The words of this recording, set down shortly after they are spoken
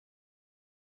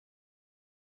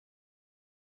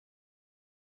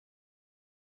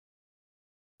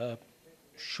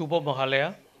Shubho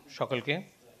Mahalaya, Shakalke.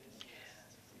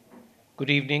 Good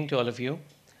evening to all of you.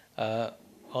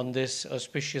 On this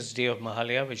auspicious day of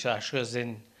Mahalaya, which ushers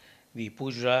in the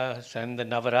Pujas and the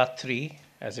Navaratri,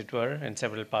 as it were, in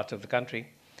several parts of the country.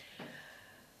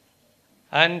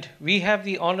 And we have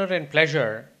the honor and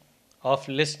pleasure of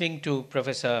listening to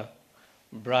Professor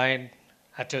Brian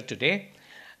Hatcher today.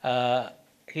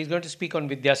 He's going to speak on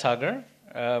Vidyasagar,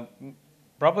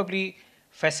 probably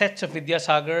facets of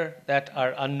Vidyasagar that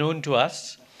are unknown to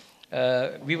us.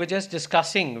 We were just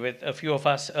discussing with a few of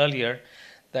us earlier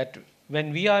that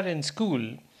when we are in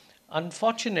school,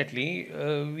 unfortunately,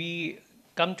 we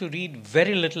come to read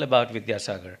very little about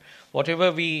Vidyasagar.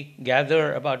 Whatever we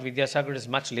gather about Vidyasagar is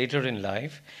much later in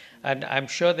life, and I'm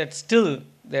sure that still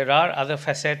there are other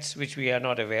facets which we are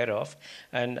not aware of,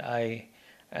 and I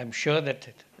am sure that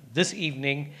this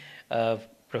evening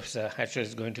Professor Hatcher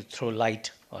is going to throw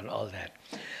light on all that.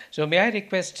 So may I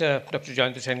request Dr.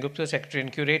 Joyanta Sengupta, Secretary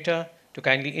and Curator, to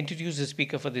kindly introduce the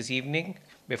speaker for this evening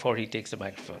before he takes the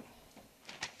microphone.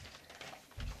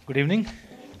 Good evening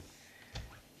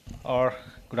or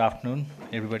good afternoon,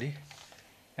 everybody,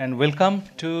 and welcome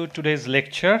to today's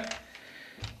lecture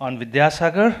on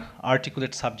Vidyasagar,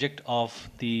 articulate subject of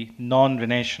the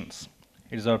non-Renaissance.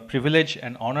 It is our privilege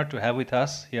and honor to have with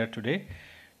us here today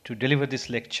to deliver this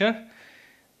lecture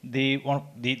the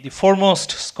foremost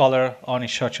scholar on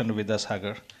Ishwar Chandra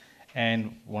Vidyasagar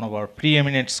and one of our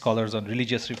preeminent scholars on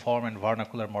religious reform and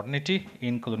vernacular modernity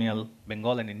in colonial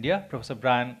Bengal and India, Professor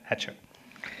Brian Hatcher.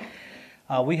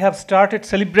 We have started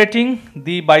celebrating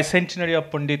the bicentenary of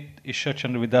Pandit Ishwar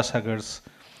Chandra Vidyasagar's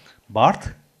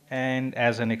birth, and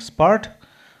as an expert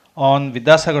on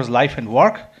Vidyasagar's life and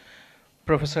work,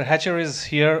 Professor Hatcher is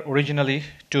here originally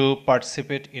to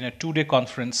participate in a two-day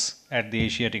conference at the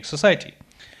Asiatic Society,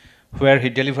 where he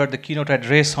delivered the keynote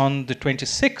address on the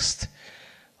 26th,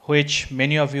 which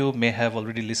many of you may have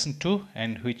already listened to,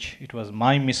 and which it was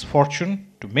my misfortune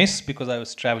to miss because I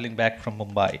was traveling back from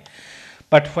Mumbai.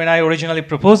 But when I originally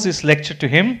proposed this lecture to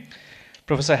him,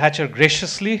 Professor Hatcher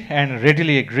graciously and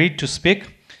readily agreed to speak,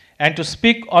 and to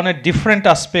speak on a different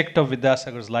aspect of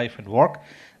Vidyasagar's life and work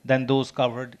than those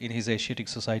covered in his Asiatic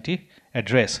Society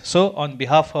address. So on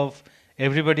behalf of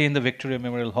everybody in the Victoria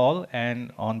Memorial Hall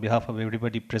and on behalf of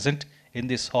everybody present in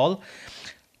this hall,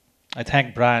 I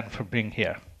thank Brian for being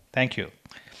here. Thank you.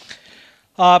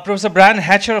 Professor Brian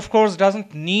Hatcher, of course,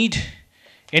 doesn't need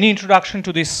any introduction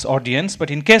to this audience, but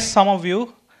in case some of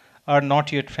you are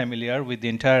not yet familiar with the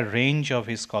entire range of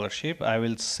his scholarship, I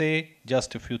will say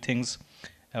just a few things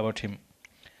about him.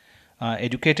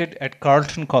 Educated at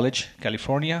Carleton College,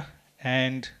 California,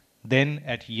 and then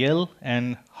at Yale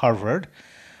and Harvard,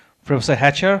 Professor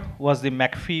Hatcher was the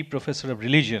McPhee Professor of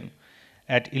Religion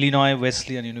at Illinois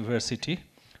Wesleyan University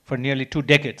for nearly 2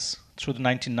 decades, through the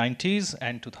 1990s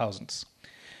and 2000s.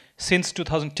 Since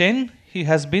 2010, he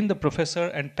has been the Professor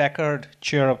and Packard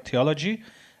Chair of Theology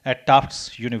at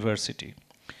Tufts University.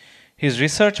 His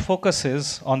research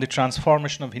focuses on the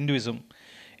transformation of Hinduism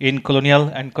in colonial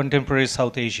and contemporary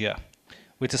South Asia,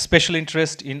 with a special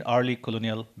interest in early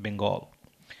colonial Bengal.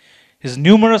 His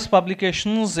numerous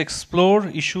publications explore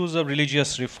issues of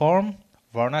religious reform,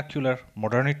 vernacular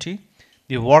modernity,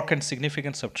 the work and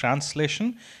significance of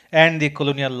translation, and the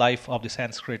colonial life of the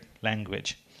Sanskrit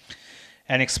language.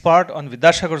 An expert on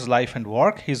Vidyasagar's life and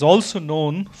work, he is also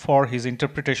known for his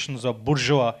interpretations of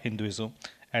bourgeois Hinduism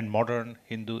and modern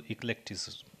Hindu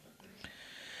eclecticism.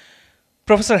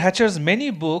 Professor Hatcher's many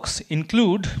books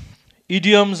include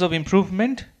Idioms of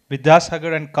Improvement,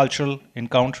 Vidyasagar and Cultural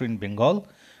Encounter in Bengal,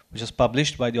 which was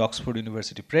published by the Oxford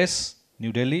University Press,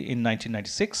 New Delhi in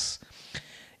 1996.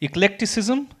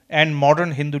 Eclecticism and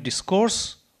Modern Hindu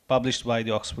Discourse, published by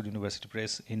the Oxford University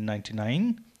Press in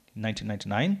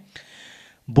 1999.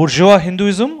 Bourgeois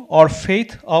Hinduism or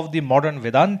Faith of the Modern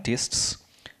Vedantists,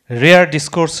 Rare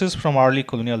Discourses from Early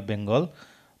Colonial Bengal,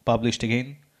 published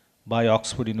again by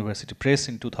Oxford University Press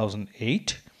in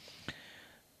 2008.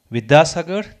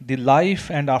 Vidyasagar, The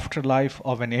Life and Afterlife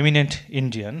of an Eminent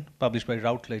Indian, published by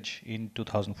Routledge in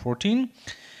 2014.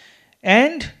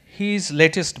 And his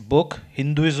latest book,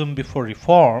 Hinduism Before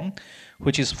Reform,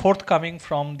 which is forthcoming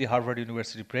from the Harvard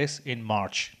University Press in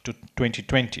March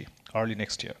 2020, early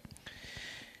next year.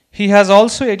 He has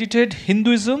also edited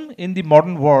Hinduism in the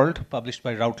Modern World, published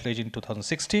by Routledge in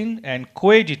 2016, and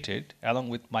co-edited, along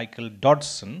with Michael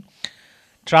Dodson,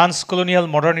 Transcolonial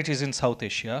Modernities in South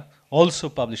Asia, also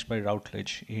published by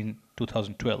Routledge in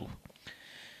 2012.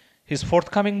 His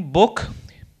forthcoming book,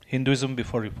 Hinduism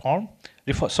Before Reform,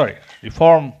 Hinduism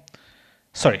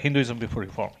Before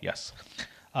Reform, yes,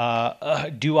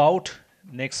 due out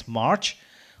next March,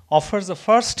 offers the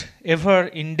first ever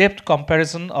in-depth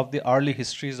comparison of the early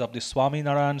histories of the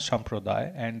Swaminarayan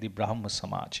Sampradaya and the Brahma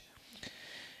Samaj.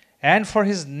 And for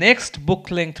his next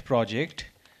book-length project,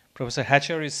 Professor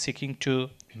Hatcher is seeking to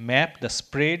map the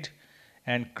spread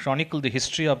and chronicle the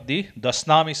history of the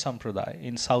Dasnami Sampradaya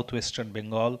in southwestern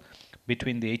Bengal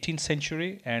between the 18th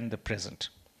century and the present.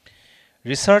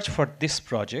 Research for this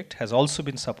project has also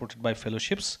been supported by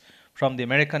fellowships from the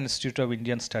American Institute of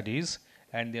Indian Studies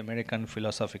and the American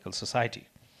Philosophical Society.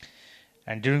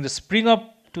 And during the spring of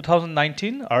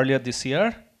 2019, earlier this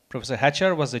year, Professor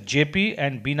Hatcher was a JP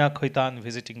and Bina Khaitan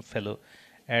visiting fellow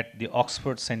at the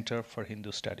Oxford Center for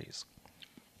Hindu Studies.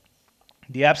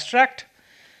 The abstract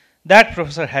that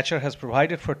Professor Hatcher has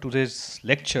provided for today's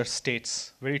lecture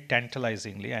states very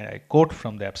tantalizingly, and I quote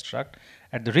from the abstract,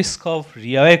 "At the risk of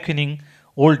reawakening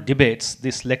old debates,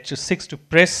 this lecture seeks to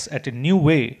press at a new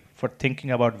way for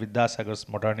thinking about Vidyasagar's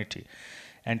modernity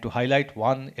and to highlight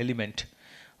one element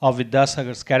of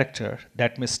Vidyasagar's character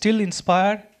that may still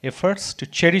inspire efforts to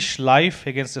cherish life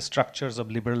against the structures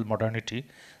of liberal modernity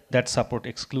that support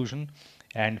exclusion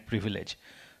and privilege."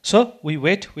 So we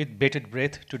wait with bated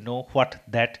breath to know what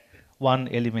that one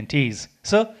element is.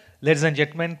 So, ladies and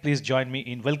gentlemen, please join me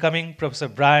in welcoming Professor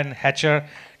Brian Hatcher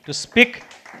to speak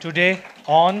today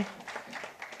on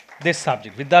this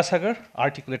subject, Vidyasagar,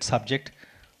 articulate subject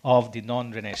of the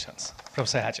non-Renaissance.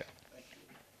 Professor Hatcher.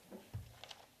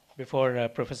 Before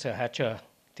Professor Hatcher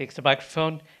takes the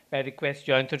microphone, I request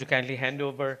Jayanta to kindly hand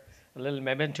over a little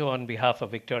memento on behalf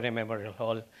of Victoria Memorial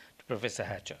Hall to Professor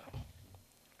Hatcher.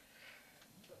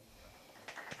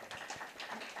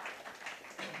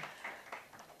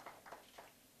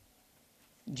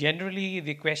 Generally,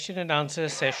 the question and answer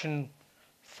session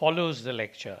follows the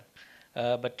lecture.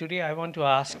 But today I want to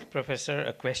ask Professor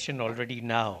a question already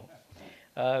now.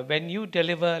 When you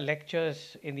deliver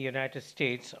lectures in the United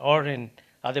States or in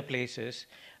other places,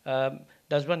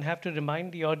 does one have to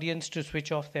remind the audience to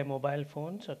switch off their mobile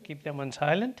phones or keep them on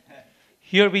silent?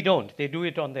 Here we don't. They do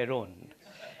it on their own.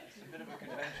 It's a bit of a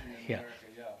convention in Yeah.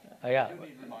 America, Yeah. They do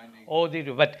need reminding. Oh, they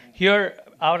do. But here,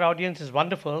 our audience is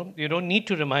wonderful. You don't need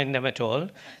to remind them at all.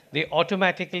 They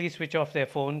automatically switch off their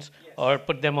phones or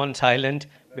put them on silent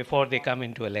before they come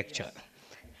into a lecture.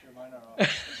 Sure, mine are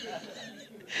off.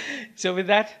 So with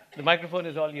that, the microphone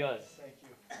is all yours. Thank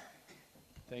you.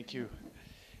 Thank you.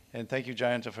 And thank you,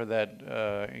 Jayanta, for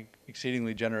that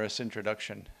exceedingly generous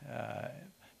introduction.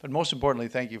 But most importantly,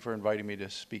 thank you for inviting me to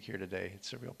speak here today.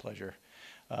 It's a real pleasure.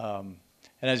 And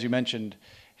as you mentioned,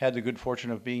 had the good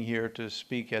fortune of being here to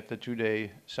speak at the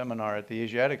two-day seminar at the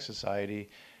Asiatic Society.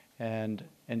 And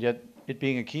yet, it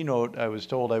being a keynote, I was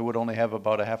told I would only have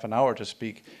about a half an hour to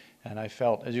speak. And I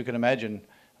felt, as you can imagine,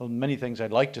 many things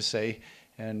I'd like to say,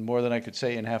 and more than I could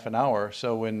say in half an hour.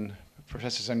 So when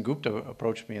Professor Sengupta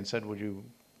approached me and said, "Would you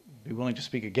be willing to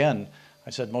speak again?"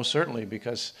 I said, "Most certainly,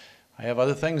 because I have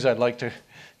other things I'd like to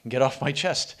get off my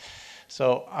chest."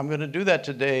 So I'm going to do that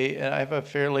today. And I have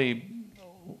a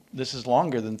this is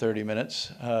longer than 30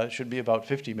 minutes. It should be about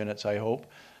 50 minutes, I hope.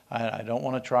 I don't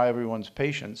want to try everyone's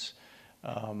patience.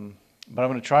 But I'm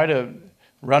going to try to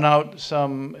run out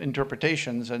some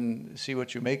interpretations and see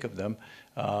what you make of them.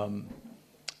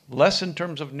 Less in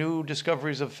terms of new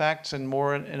discoveries of facts and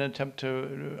more in an attempt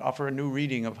to offer a new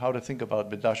reading of how to think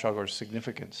about Vidyasagar's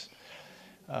significance.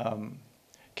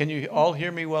 Can you all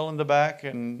hear me well in the back,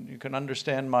 and you can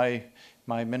understand my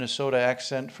Minnesota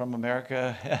accent from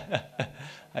America?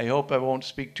 I hope I won't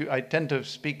speak too, I tend to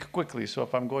speak quickly, so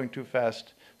if I'm going too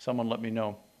fast, someone let me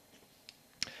know.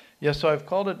 Yes, so I've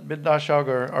called it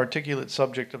Vidyasagar, articulate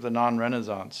subject of the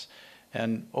non-Renaissance.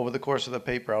 And over the course of the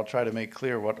paper, I'll try to make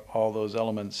clear what all those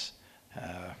elements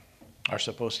are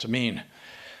supposed to mean.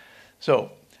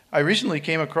 So, I recently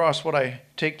came across what I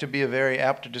take to be a very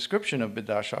apt description of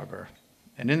Vidyasagar.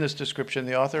 And in this description,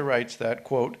 the author writes that,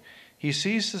 quote, "He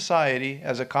sees society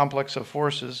as a complex of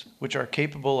forces which are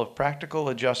capable of practical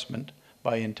adjustment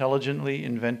by intelligently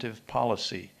inventive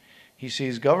policy. He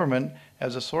sees government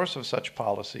as a source of such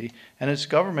policy, and its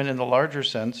government in the larger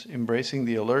sense, embracing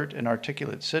the alert and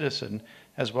articulate citizen,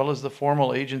 as well as the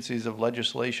formal agencies of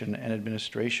legislation and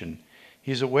administration.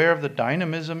 He is aware of the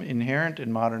dynamism inherent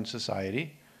in modern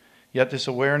society, yet this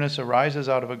awareness arises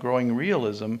out of a growing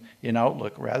realism in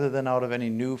outlook rather than out of any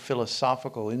new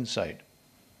philosophical insight."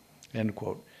 End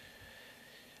quote.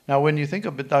 Now, when you think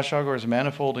of Vidyasagar's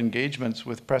manifold engagements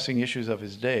with pressing issues of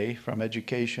his day, from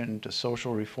education to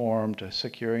social reform to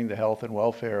securing the health and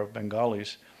welfare of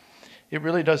Bengalis, it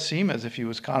really does seem as if he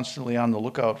was constantly on the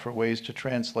lookout for ways to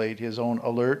translate his own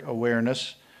alert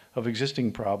awareness of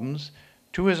existing problems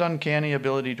to his uncanny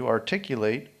ability to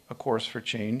articulate a course for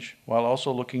change, while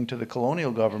also looking to the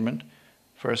colonial government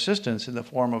for assistance in the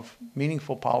form of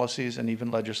meaningful policies and even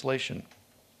legislation.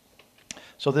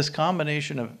 So this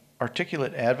combination of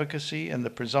articulate advocacy and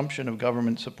the presumption of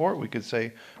government support, we could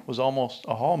say, was almost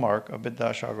a hallmark of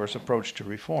Vidyasagar's approach to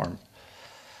reform.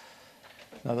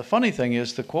 Now the funny thing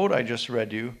is, the quote I just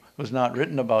read you was not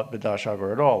written about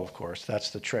Vidyasagar at all, of course.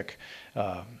 That's the trick.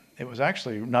 It was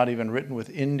actually not even written with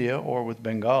India or with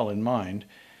Bengal in mind.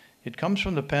 It comes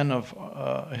from the pen of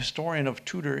a historian of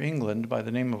Tudor England by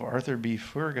the name of Arthur B.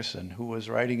 Ferguson, who was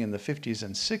writing in the 50s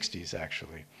and 60s,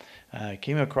 actually. I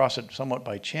came across it somewhat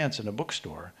by chance in a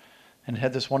bookstore, and it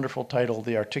had this wonderful title,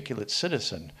 The Articulate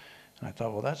Citizen. And I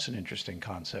thought, well, that's an interesting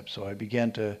concept. So I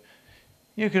began to,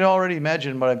 you could already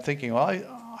imagine what I'm thinking.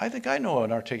 Well, I think I know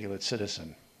an articulate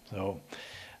citizen. So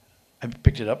I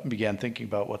picked it up and began thinking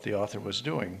about what the author was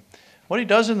doing. What he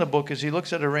does in the book is he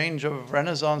looks at a range of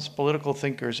Renaissance political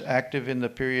thinkers active in the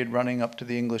period running up to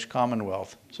the English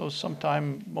Commonwealth, so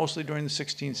sometime mostly during the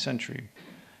 16th century.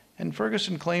 And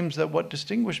Ferguson claims that what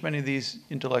distinguished many of these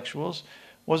intellectuals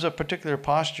was a particular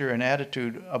posture and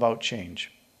attitude about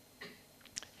change.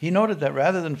 He noted that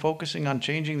rather than focusing on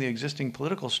changing the existing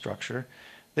political structure,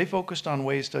 they focused on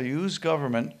ways to use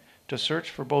government to search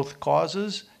for both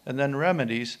causes and then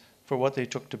remedies for what they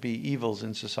took to be evils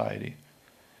in society.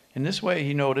 In this way,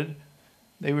 he noted,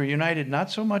 they were united not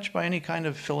so much by any kind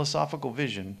of philosophical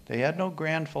vision. They had no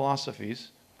grand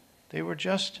philosophies. They were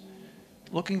just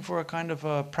looking for a kind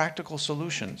of practical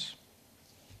solutions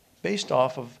based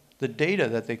off of the data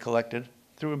that they collected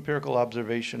through empirical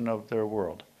observation of their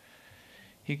world.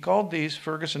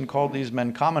 Ferguson called these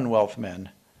men Commonwealth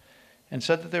men, and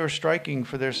said that they were striking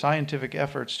for their scientific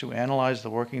efforts to analyze the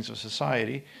workings of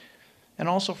society, and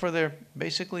also for their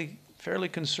basically fairly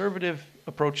conservative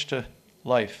approach to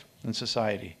life and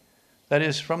society. That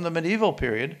is, from the medieval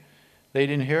period,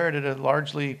 they'd inherited a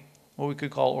largely what we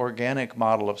could call organic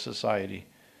model of society.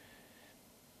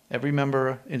 Every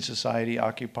member in society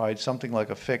occupied something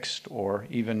like a fixed or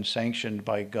even sanctioned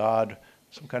by God,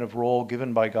 some kind of role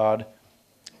given by God,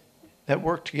 that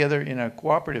worked together in a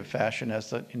cooperative fashion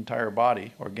as the entire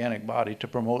body, organic body, to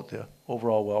promote the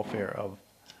overall welfare of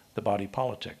the body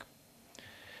politic.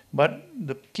 But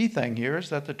the key thing here is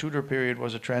that the Tudor period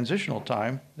was a transitional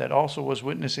time that also was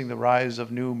witnessing the rise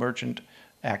of new merchant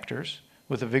actors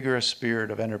with a vigorous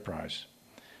spirit of enterprise.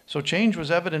 So change was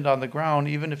evident on the ground,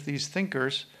 even if these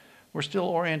thinkers were still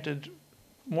oriented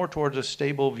more towards a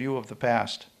stable view of the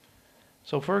past.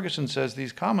 So Ferguson says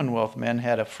these Commonwealth men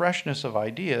had a freshness of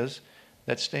ideas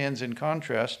that stands in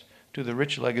contrast to the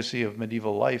rich legacy of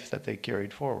medieval life that they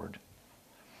carried forward.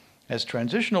 As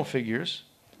transitional figures,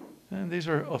 and these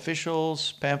were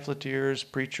officials, pamphleteers,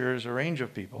 preachers, a range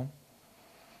of people.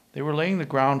 They were laying the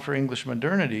ground for English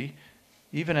modernity,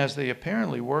 even as they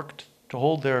apparently worked to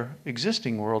hold their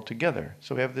existing world together.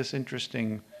 So we have this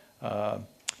interesting,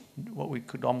 what we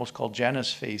could almost call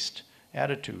Janus-faced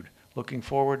attitude, looking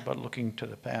forward but looking to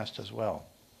the past as well.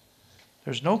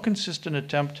 There's no consistent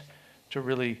attempt to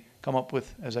really come up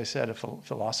with, as I said, a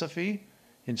philosophy.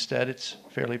 Instead, it's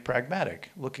fairly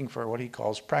pragmatic, looking for what he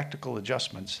calls practical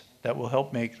adjustments that will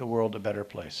help make the world a better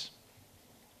place.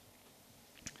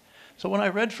 So when I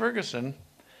read Ferguson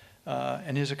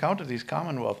and his account of these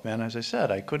Commonwealth men, as I said,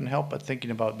 I couldn't help but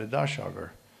thinking about Vidyasagar.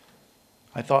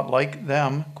 I thought, like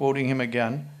them, quoting him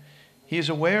again, he is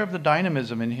aware of the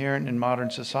dynamism inherent in modern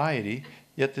society,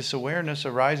 yet this awareness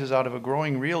arises out of a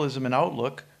growing realism and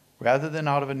outlook rather than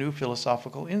out of a new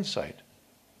philosophical insight.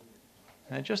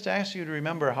 And I just ask you to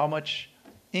remember how much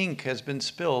ink has been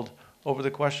spilled over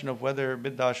the question of whether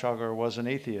Vidyasagar was an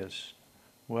atheist.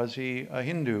 Was he a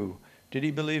Hindu? Did he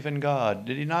believe in God?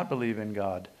 Did he not believe in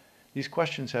God? These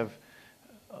questions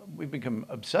we've become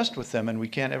obsessed with them, and we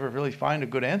can't ever really find a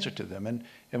good answer to them.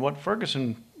 And what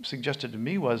Ferguson suggested to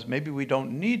me was maybe we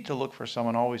don't need to look for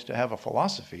someone always to have a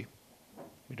philosophy.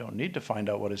 We don't need to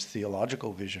find out what his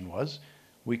theological vision was.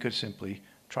 We could simply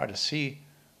try to see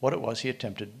what it was he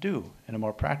attempted to do in a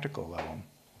more practical level.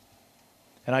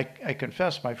 And I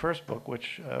confess, my first book,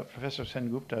 which Professor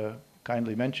Sengupta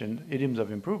kindly mentioned, Idioms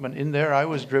of Improvement, in there I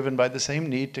was driven by the same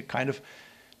need to kind of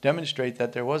demonstrate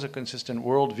that there was a consistent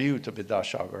worldview to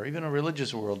Vidyasagar, even a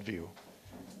religious worldview.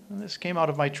 And this came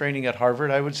out of my training at Harvard,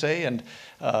 I would say, and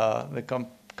the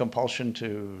compulsion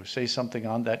to say something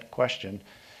on that question.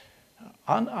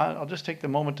 I'll just take the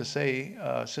moment to say,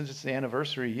 since it's the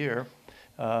anniversary year,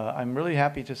 I'm really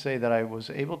happy to say that I was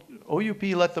able to, OUP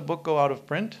let the book go out of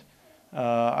print.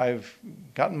 I've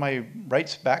gotten my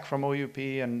rights back from OUP,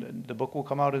 and the book will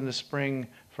come out in the spring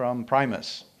from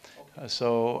Primus.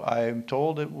 So I'm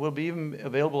told it will be even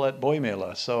available at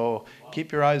Boimela. So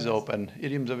keep your eyes open.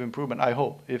 Idioms of Improvement, I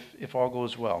hope, if all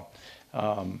goes well.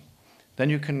 The then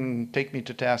you can take me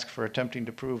to task for attempting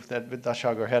to prove that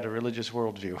Vidyasagar had a religious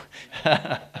worldview.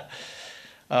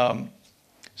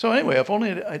 So anyway, if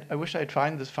only I wish I'd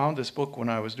found this book when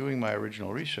I was doing my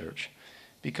original research,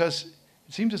 because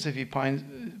it seems as if he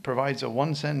provides a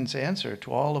one-sentence answer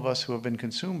to all of us who have been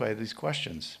consumed by these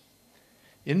questions.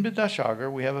 In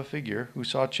Vidyasagar, we have a figure who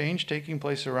saw change taking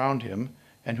place around him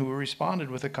and who responded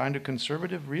with a kind of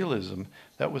conservative realism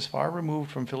that was far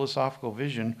removed from philosophical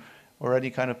vision or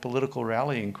any kind of political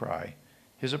rallying cry.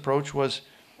 His approach was,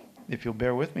 if you'll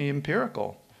bear with me,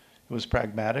 empirical. It was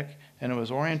pragmatic, and it was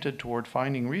oriented toward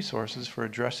finding resources for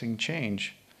addressing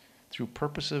change through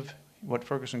purposive, what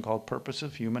Ferguson called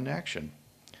purposive human action.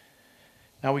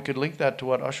 Now we could link that to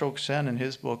what Ashok Sen in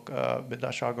his book,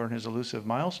 Vidyasagar and His Elusive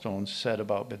Milestones, said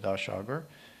about Vidyasagar,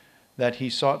 that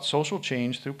he sought social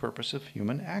change through purposive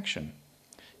human action,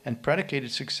 and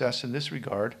predicated success in this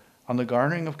regard on the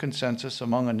garnering of consensus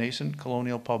among a nascent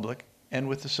colonial public and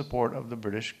with the support of the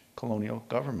British colonial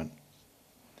government.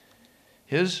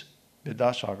 His,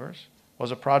 Vidyasagar's,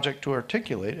 was a project to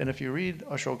articulate, and if you read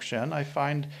Ashok Sen, I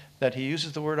find that he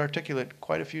uses the word articulate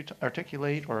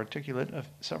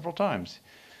several times.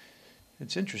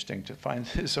 It's interesting to find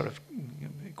this sort of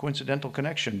coincidental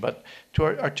connection, but to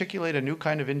articulate a new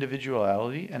kind of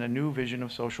individuality and a new vision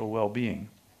of social well-being.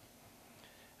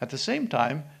 At the same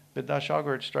time,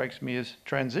 Vidyasagar, it strikes me, as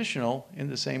transitional in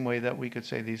the same way that we could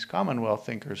say these Commonwealth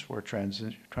thinkers were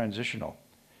transitional.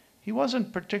 He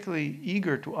wasn't particularly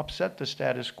eager to upset the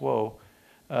status quo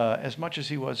as much as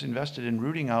he was invested in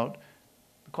rooting out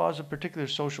the cause of particular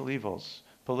social evils,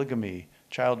 polygamy,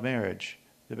 child marriage,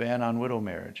 the ban on widow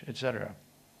marriage, etc.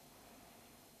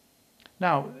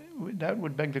 Now, that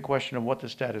would beg the question of what the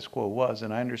status quo was,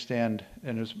 and I understand,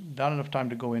 and there's not enough time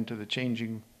to go into the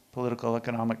changing political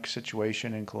economic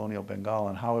situation in colonial Bengal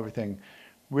and how everything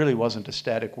really wasn't a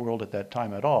static world at that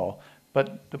time at all.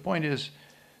 But the point is,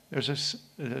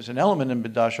 there's an element in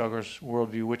Vidyasagar's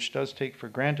worldview which does take for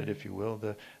granted, if you will,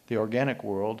 the organic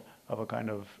world of a kind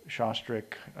of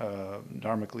shastric,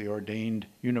 dharmically ordained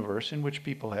universe in which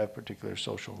people have particular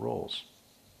social roles.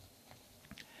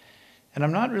 And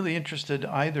I'm not really interested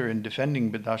either in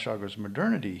defending Vidyasagar's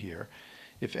modernity here.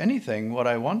 If anything, what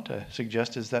I want to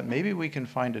suggest is that maybe we can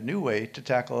find a new way to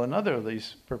tackle another of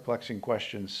these perplexing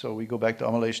questions. So we go back to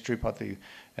Amalesh Tripathi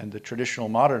and the traditional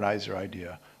modernizer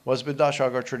idea. Was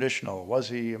Vidyasagar traditional? Was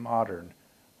he modern?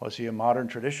 Was he a modern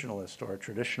traditionalist or a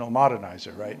traditional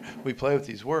modernizer, right? We play with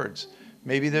these words.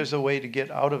 Maybe there's a way to get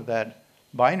out of that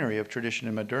binary of tradition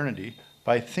and modernity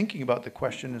by thinking about the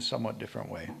question in a somewhat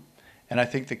different way. And I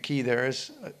think the key there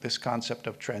is this concept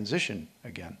of transition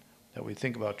again, that we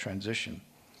think about transition.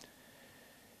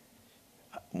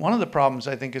 One of the problems,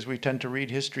 I think, is we tend to read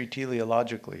history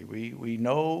teleologically. We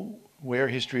know where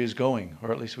history is going, or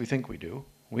at least we think we do.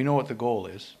 We know what the goal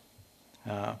is.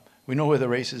 We know where the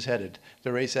race is headed.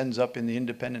 The race ends up in the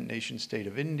independent nation state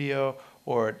of India,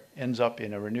 or it ends up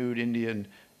in a renewed Indian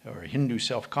or Hindu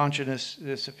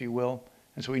self-consciousness, if you will.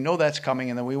 And so we know that's coming,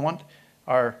 and then we want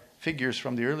our figures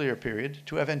from the earlier period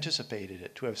to have anticipated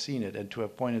it, to have seen it, and to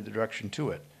have pointed the direction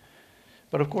to it.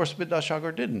 But of course,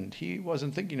 Vidyasagar didn't. He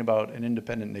wasn't thinking about an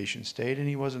independent nation state, and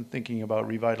he wasn't thinking about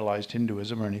revitalized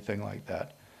Hinduism or anything like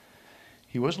that.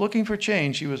 He was looking for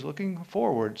change. He was looking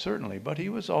forward, certainly, but he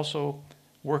was also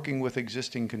working with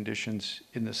existing conditions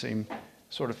in the same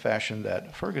sort of fashion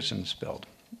that Ferguson spelled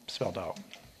out.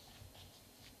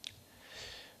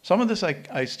 Some of this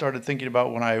I started thinking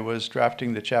about when I was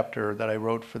drafting the chapter that I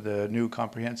wrote for the new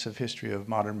comprehensive history of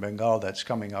modern Bengal that's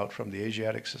coming out from the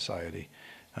Asiatic Society.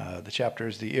 The chapter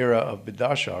is The Era of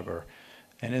Vidyasagar.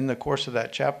 And in the course of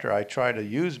that chapter, I try to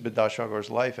use Vidyasagar's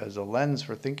life as a lens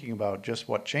for thinking about just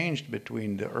what changed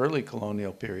between the early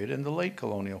colonial period and the late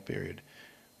colonial period.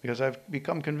 Because I've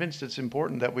become convinced it's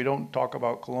important that we don't talk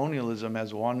about colonialism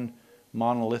as one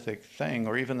monolithic thing,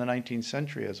 or even the 19th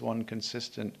century as one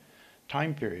consistent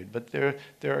time period. But there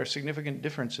are significant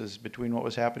differences between what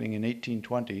was happening in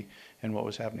 1820 and what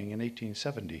was happening in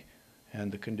 1870,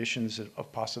 and the conditions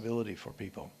of possibility for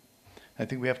people. I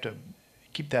think we have to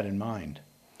keep that in mind.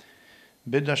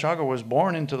 Vidyasagar was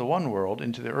born into the one world,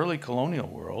 into the early colonial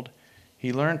world.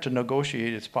 He learned to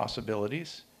negotiate its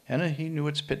possibilities, and he knew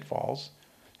its pitfalls,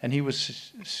 and he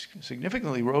was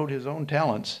significantly rode his own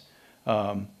talents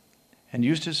and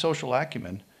used his social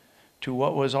acumen to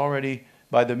what was already,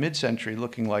 by the mid-century,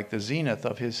 looking like the zenith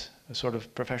of his sort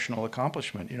of professional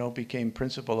accomplishment. Became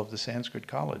principal of the Sanskrit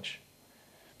College.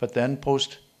 But then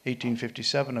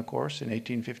post-1857, of course, in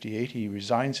 1858, he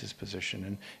resigns his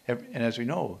position. And as we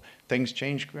know, things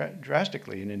change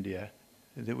drastically in India.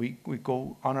 That we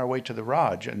go on our way to the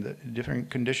Raj and the different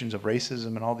conditions of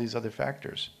racism and all these other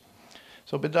factors.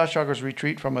 So Vidyasagar's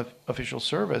retreat from official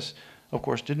service, of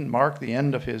course, didn't mark the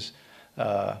end of his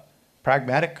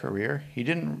pragmatic career. He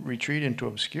didn't retreat into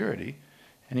obscurity,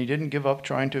 and he didn't give up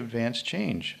trying to advance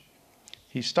change.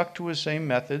 He stuck to his same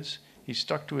methods, he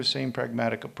stuck to his same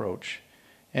pragmatic approach,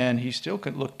 and he still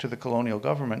could look to the colonial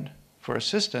government for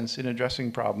assistance in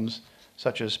addressing problems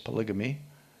such as polygamy,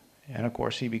 and of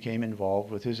course he became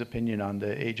involved with his opinion on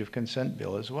the age of consent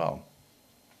bill as well.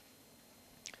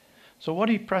 So what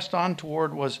he pressed on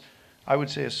toward was, I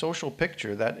would say, a social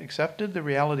picture that accepted the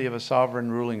reality of a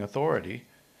sovereign ruling authority,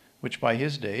 which by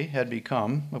his day had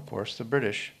become, of course, the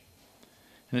British.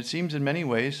 And it seems in many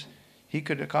ways he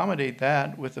could accommodate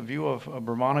that with a view of a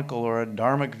Brahmanical or a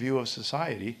Dharmic view of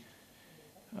society.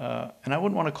 And I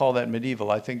wouldn't want to call that medieval.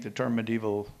 I think the term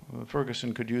medieval,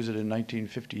 Ferguson could use it in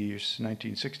 1950s,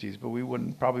 1960s, but we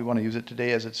wouldn't probably want to use it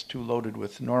today as it's too loaded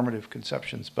with normative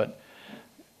conceptions. But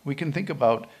we can think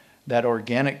about that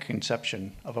organic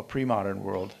conception of a pre-modern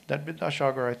world that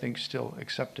Vidyasagar, I think, still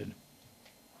accepted.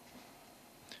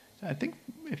 I think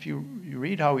if you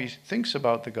read how he thinks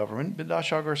about the government,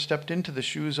 Vidyasagar stepped into the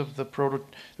shoes of the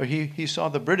he saw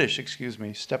the British,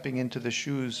 stepping into the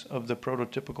shoes of the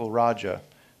prototypical Raja,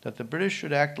 that the British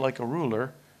should act like a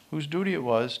ruler whose duty it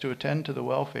was to attend to the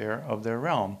welfare of their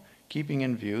realm, keeping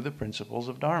in view the principles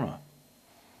of Dharma.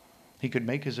 He could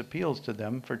make his appeals to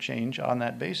them for change on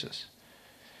that basis.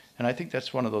 And I think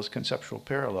that's one of those conceptual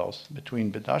parallels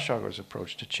between Vidyasagar's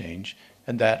approach to change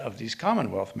and that of these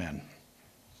Commonwealth men.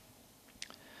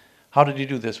 How did he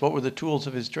do this? What were the tools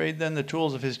of his trade then? The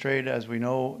tools of his trade, as we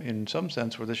know, in some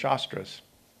sense, were the Shastras.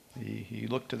 He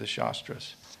looked to the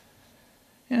Shastras.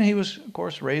 And he was, of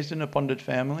course, raised in a Pandit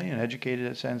family and educated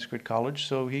at Sanskrit college,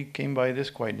 so he came by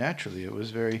this quite naturally. It was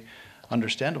very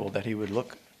understandable that he would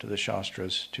look to the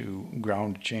Shastras to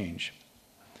ground change.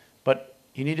 But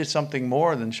he needed something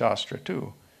more than Shastra,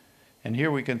 too. And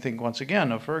here we can think once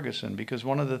again of Ferguson, because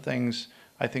one of the things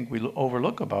I think we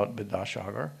overlook about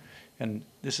Vidyasagar, and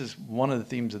this is one of the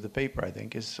themes of the paper, I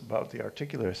think, is about the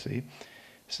articulacy.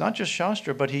 It's not just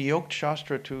Shastra, but he yoked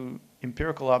Shastra to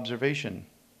empirical observation.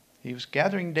 He was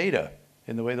gathering data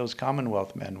in the way those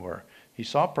Commonwealth men were. He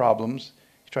saw problems,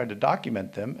 he tried to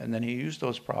document them, and then he used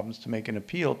those problems to make an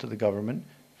appeal to the government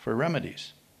for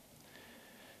remedies.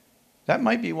 That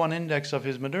might be one index of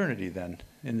his modernity then,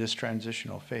 in this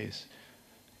transitional phase.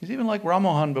 He's even like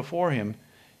Ramohan before him.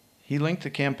 He linked the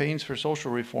campaigns for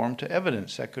social reform to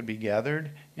evidence that could be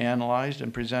gathered, analyzed,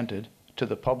 and presented to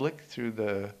the public through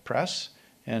the press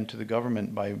and to the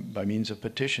government by means of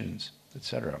petitions,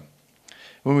 etc.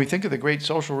 When we think of the great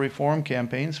social reform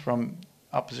campaigns from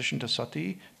opposition to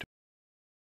sati to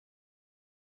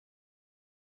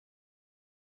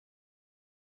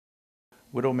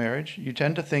widow marriage, you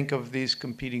tend to think of these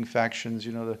competing factions,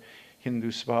 the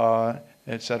Hindu Sabha,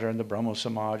 etc., and the Brahmo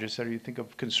Samaj, etc. You think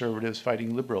of conservatives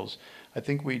fighting liberals. I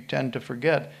think we tend to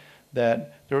forget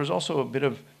that there was also a bit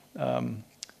of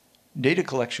data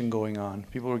collection going on.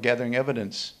 People were gathering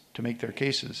evidence to make their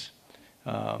cases.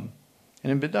 And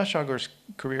in Vidyasagar's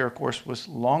career, of course, was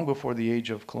long before the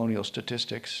age of colonial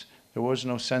statistics. There was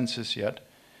no census yet.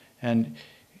 And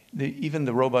even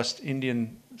the robust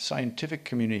Indian scientific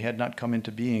community had not come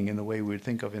into being in the way we would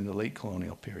think of in the late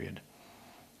colonial period.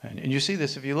 And you see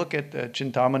this, if you look at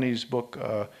Chintamani's book,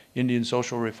 Indian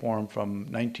Social Reform from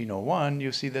 1901,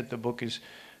 you see that the book is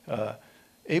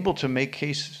able to make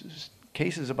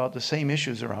cases about the same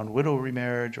issues around widow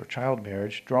remarriage or child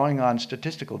marriage, drawing on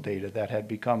statistical data that had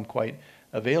become quite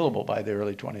available by the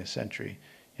early 20th century.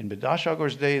 In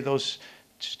Vidyasagar's day, those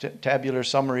tabular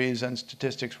summaries and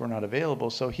statistics were not available,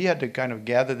 so he had to kind of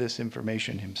gather this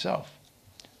information himself.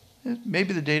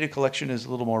 Maybe the data collection is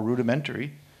a little more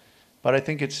rudimentary, but I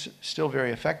think it's still very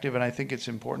effective, and I think it's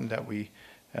important that we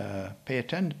pay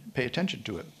attention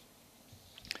to it.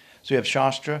 So you have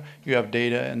Shastra, you have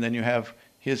data, and then you have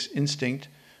his instinct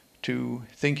to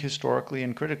think historically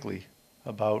and critically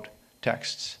about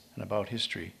texts and about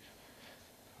history.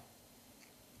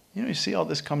 You see all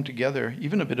this come together,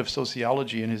 even a bit of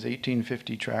sociology in his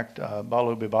 1850 tract,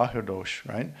 Balu Bibahadosh,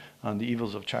 right, on the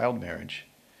evils of child marriage,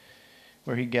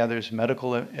 where he gathers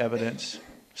medical evidence,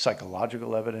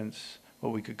 psychological evidence,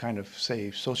 what we could kind of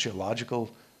say sociological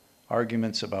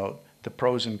arguments about the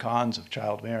pros and cons of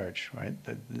child marriage, right,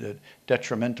 the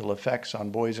detrimental effects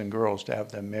on boys and girls to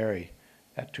have them marry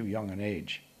at too young an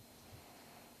age.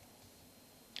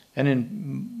 And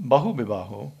in Bahu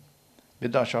Bibahu,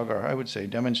 Vidyasagar, I would say,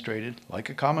 demonstrated, like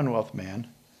a Commonwealth man,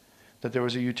 that there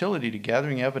was a utility to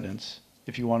gathering evidence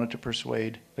if you wanted to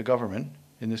persuade the government,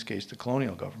 in this case the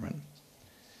colonial government.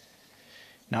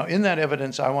 Now in that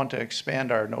evidence, I want to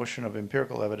expand our notion of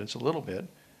empirical evidence a little bit,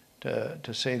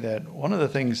 to say that one of the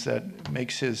things that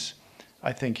makes his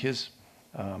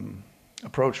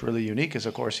approach really unique is,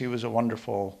 of course, he was a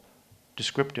wonderful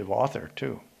descriptive author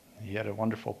too. He had a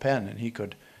wonderful pen, and he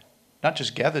could not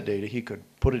just gather data, he could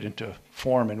put it into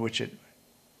form in which it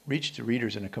reached the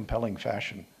readers in a compelling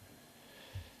fashion.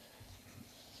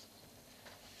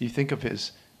 You think of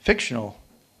his fictional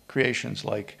creations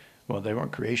like, well, they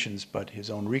weren't creations, but his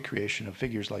own recreation of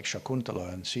figures like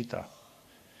Shakuntala and Sita.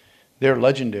 They're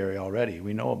legendary already.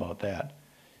 We know about that.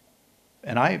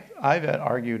 And I've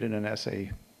argued in an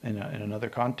essay in another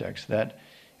context that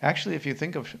actually, if you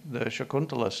think of the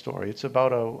Shakuntala story, it's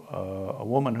about a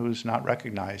woman who's not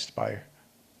recognized by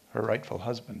her rightful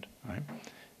husband, right?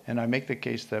 And I make the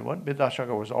case that what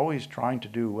Vidyasagar was always trying to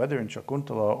do, whether in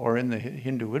Shakuntala or in the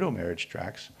Hindu widow marriage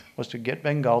tracts, was to get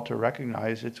Bengal to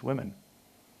recognize its women,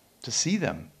 to see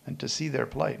them and to see their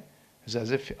plight. It's as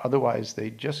if otherwise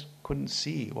they just couldn't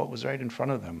see what was right in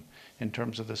front of them in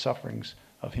terms of the sufferings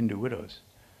of Hindu widows.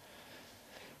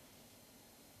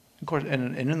 Of course,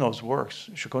 and in those works,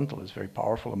 Shakuntala is very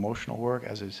powerful, emotional work,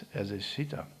 as is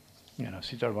Sita,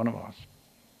 Sita Vanavas.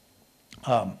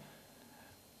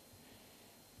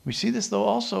 We see this, though,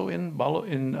 also in Balo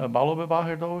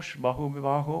Vivahadosh, Bahu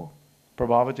Vivaho,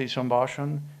 Prabhavati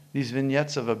Sambhashan, these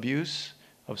vignettes of abuse,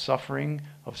 of suffering,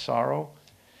 of sorrow.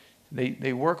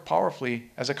 They work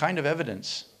powerfully as a kind of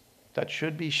evidence that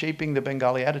should be shaping the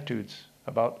Bengali attitudes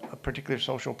about a particular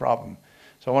social problem.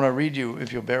 So I want to read you,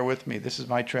 if you'll bear with me, this is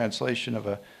my translation of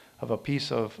a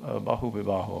piece of Bahu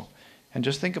Vivaho. And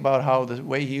just think about how the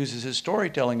way he uses his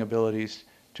storytelling abilities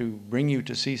to bring you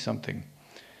to see something.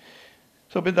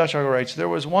 So Vidyasagar writes, there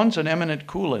was once an eminent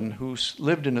Kulin who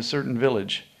lived in a certain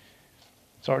village.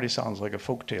 It already sounds like a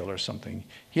folk tale or something.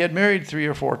 He had married 3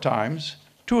 or 4 times.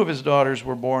 2 of his daughters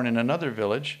were born in another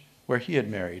village where he had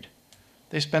married.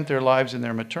 They spent their lives in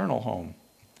their maternal home.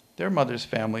 Their mother's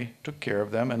family took care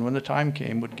of them, and when the time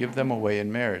came, would give them away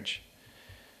in marriage.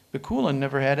 The Kulin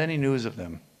never had any news of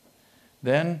them.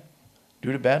 Then,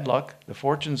 due to bad luck, the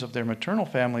fortunes of their maternal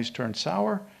families turned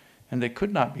sour, and they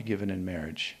could not be given in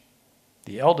marriage.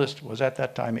 The eldest was at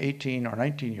that time 18 or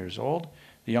 19 years old.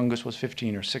 The youngest was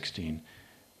 15 or 16.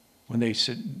 When they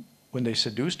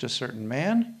seduced a certain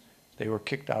man, they were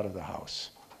kicked out of the house.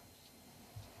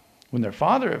 When their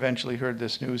father eventually heard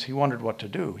this news, he wondered what to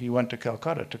do. He went to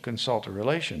Calcutta to consult a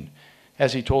relation.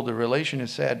 As he told the relation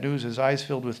his sad news, his eyes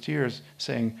filled with tears,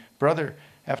 saying, "Brother,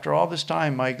 after all this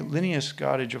time, my lineous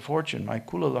cottage of fortune, my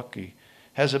Kulalaki,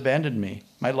 has abandoned me.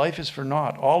 My life is for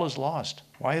naught. All is lost.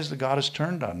 Why has the goddess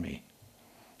turned on me?"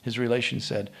 His relation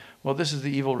said, "Well, this is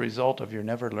the evil result of your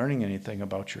never learning anything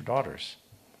about your daughters."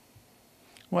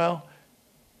 Well,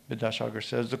 Vidyasagar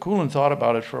says, the Kulin thought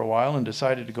about it for a while and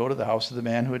decided to go to the house of the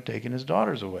man who had taken his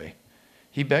daughters away.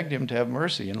 He begged him to have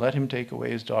mercy and let him take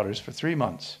away his daughters for 3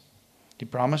 months. He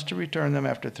promised to return them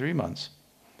after 3 months.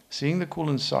 Seeing the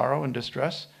Kulin's sorrow and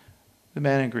distress, the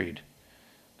man agreed.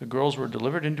 The girls were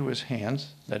delivered into his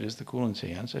hands, that is, the Kulin's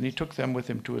hands, and he took them with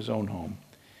him to his own home.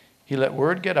 He let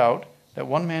word get out that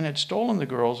one man had stolen the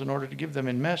girls in order to give them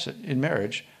in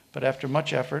marriage, but after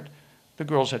much effort, the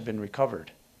girls had been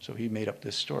recovered. So he made up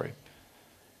this story.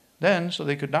 Then, so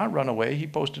they could not run away, he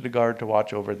posted a guard to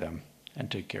watch over them and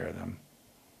take care of them.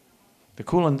 The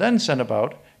Kulin then set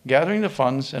about gathering the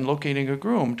funds and locating a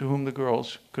groom to whom the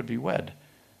girls could be wed.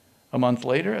 A month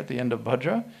later, at the end of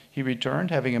Bhadra, he returned,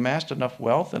 having amassed enough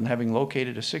wealth and having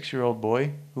located a 6-year-old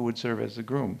boy who would serve as the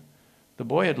groom. The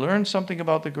boy had learned something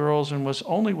about the girls and was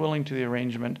only willing to the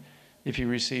arrangement if he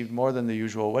received more than the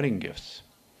usual wedding gifts.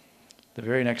 The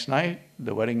very next night,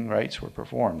 the wedding rites were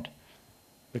performed.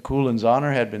 The Kulin's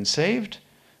honor had been saved,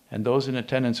 and those in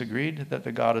attendance agreed that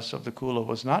the goddess of the Kula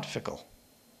was not fickle.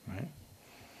 Right?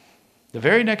 The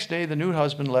very next day, the new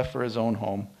husband left for his own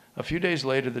home. A few days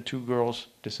later, the 2 girls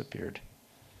disappeared.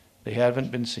 They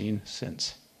haven't been seen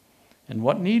since. And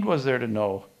what need was there to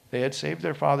know? They had saved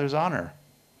their father's honor.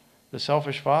 The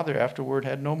selfish father afterward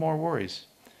had no more worries.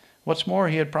 What's more,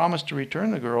 he had promised to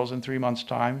return the girls in 3 months'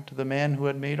 time to the man who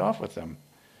had made off with them.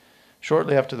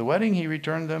 Shortly after the wedding, he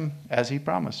returned them as he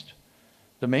promised.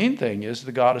 The main thing is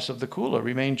the goddess of the Kula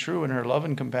remained true in her love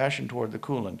and compassion toward the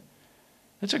Kulin.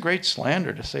 It's a great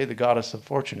slander to say the goddess of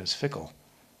fortune is fickle.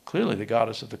 Clearly, the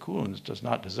goddess of the Kulins does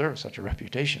not deserve such a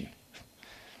reputation.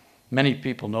 Many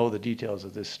people know the details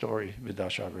of this story,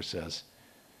 Vidyasagar says.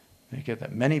 You get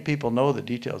that? Many people know the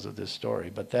details of this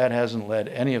story, but that hasn't led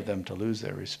any of them to lose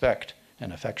their respect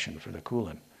and affection for the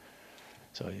Kulin.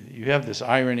 So you have this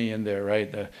irony in there,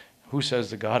 right? Who says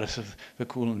the goddess of the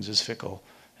Kulins is fickle?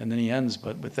 And then he ends,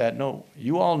 but with that note,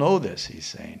 you all know this, he's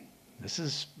saying. This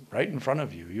is right in front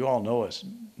of you. You all know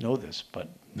this, but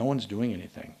no one's doing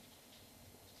anything.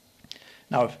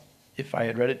 Now, if I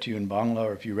had read it to you in Bangla,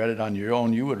 or if you read it on your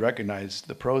own, you would recognize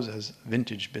the prose as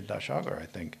vintage Vidyasagar, I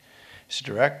think. It's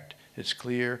direct, it's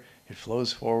clear, it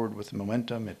flows forward with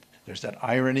momentum, there's that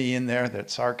irony in there,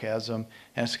 that sarcasm,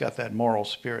 and it's got that moral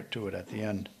spirit to it at the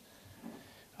end.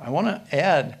 I want to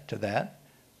add to that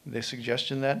the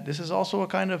suggestion that this is also a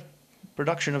kind of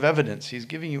production of evidence. He's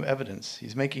giving you evidence.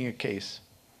 He's making a case.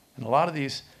 And a lot of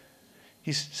these,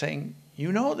 he's saying,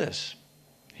 you know this.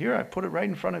 Here, I put it right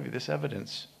in front of you, this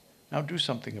evidence. Now do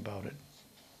something about it.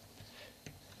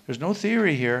 There's no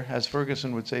theory here, as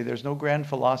Ferguson would say. There's no grand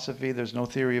philosophy. There's no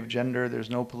theory of gender. There's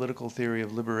no political theory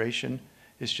of liberation.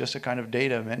 It's just a kind of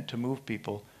data meant to move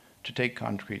people to take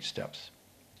concrete steps.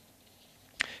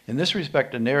 In this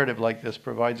respect, a narrative like this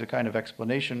provides a kind of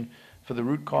explanation for the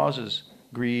root causes,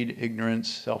 greed, ignorance,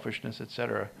 selfishness,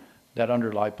 etc., that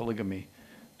underlie polygamy.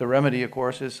 The remedy, of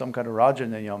course, is some kind of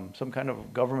rajanayam, some kind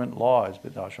of government law, as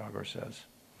Vidyasagar says,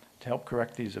 to help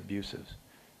correct these abuses.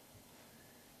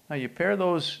 Now you pair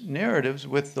those narratives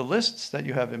with the lists that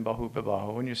you have in Bahu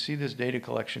Vibahu, and you see this data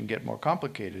collection get more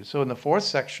complicated. So in the fourth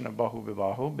section of Bahu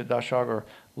Vibahu, Vidyasagar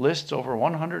lists over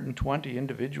 120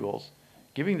 individuals,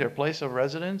 giving their place of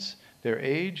residence, their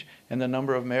age, and the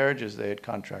number of marriages they had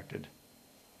contracted.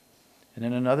 And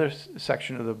in another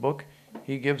section of the book,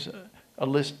 he gives a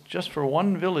list just for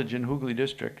one village in Hooghly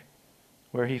district,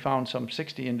 where he found some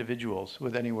 60 individuals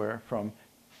with anywhere from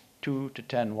 2 to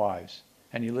 10 wives.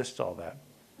 And he lists all that.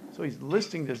 So he's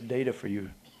listing this data for you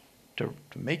to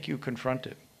make you confront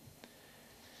it.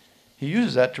 He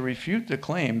uses that to refute the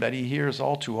claim that he hears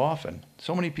all too often.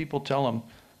 So many people tell him,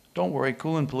 don't worry,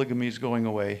 Kulin polygamy is going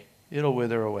away. It'll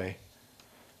wither away.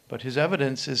 But his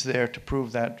evidence is there to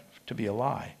prove that to be a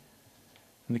lie.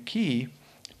 And the key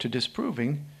to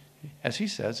disproving, as he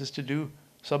says, is to do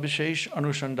sabishesh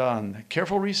anushandan,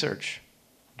 careful research.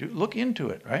 Look into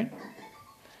it, right?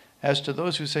 As to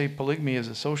those who say polygamy is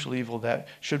a social evil that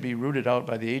should be rooted out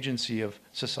by the agency of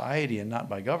society and not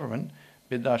by government,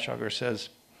 Vidyasagar says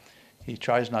he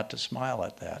tries not to smile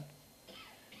at that.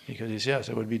 Because he says, yes,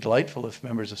 it would be delightful if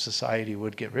members of society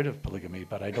would get rid of polygamy,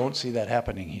 but I don't see that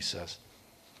happening, he says.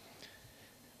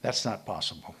 That's not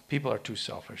possible. People are too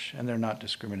selfish, and they're not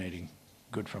discriminating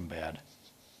good from bad.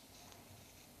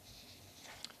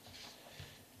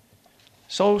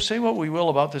 So say what we will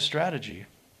about this strategy.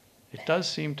 It does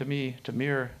seem to me to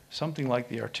mirror something like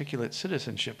the articulate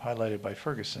citizenship highlighted by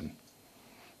Ferguson.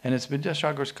 And it's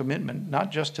Vidyasagar's commitment not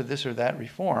just to this or that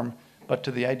reform, but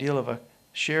to the ideal of a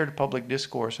shared public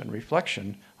discourse and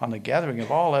reflection on the gathering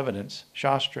of all evidence,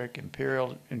 shastric,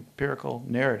 empirical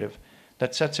narrative,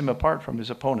 that sets him apart from his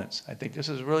opponents. I think this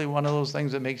is really one of those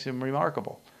things that makes him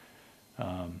remarkable,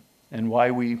 and why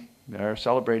we are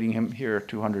celebrating him here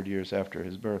 200 years after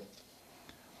his birth.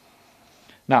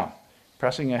 Now,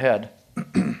 pressing ahead,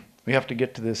 we have to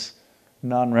get to this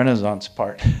non-Renaissance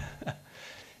part.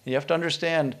 You have to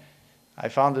understand, I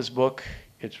found this book.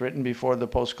 It's written before the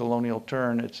post-colonial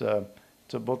turn. It's a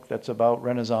book that's about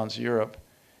Renaissance Europe.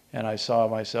 And I saw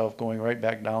myself going right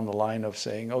back down the line of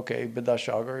saying, okay,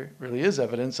 Vidyasagar really is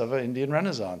evidence of an Indian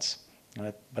Renaissance.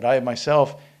 But I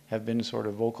myself have been sort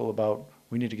of vocal about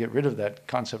we need to get rid of that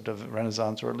concept of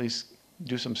Renaissance, or at least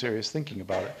do some serious thinking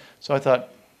about it. So I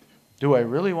thought, do I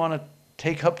really want to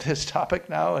take up this topic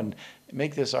now and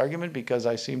make this argument because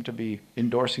I seem to be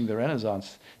endorsing the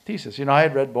Renaissance thesis? You know, I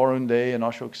had read Borunde and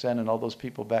Ashok Sen and all those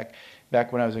people back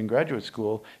when I was in graduate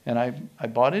school, and I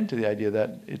bought into the idea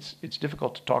that it's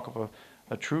difficult to talk of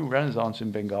a true Renaissance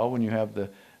in Bengal when you have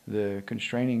the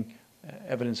constraining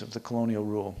evidence of the colonial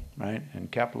rule, right, and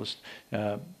capitalist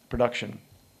production.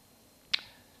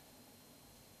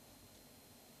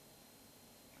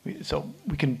 So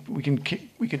we can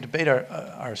debate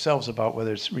ourselves about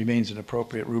whether it remains an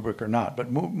appropriate rubric or not.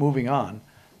 But moving on,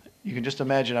 you can just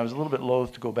imagine I was a little bit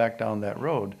loath to go back down that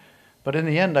road. But in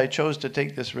the end, I chose to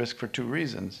take this risk for two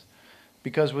reasons.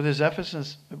 Because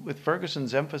with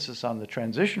Ferguson's emphasis on the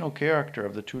transitional character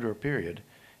of the Tudor period,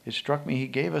 it struck me he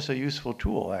gave us a useful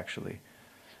tool, actually.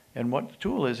 And what the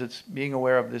tool is, it's being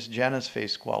aware of this Janus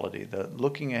face quality, the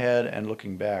looking ahead and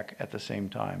looking back at the same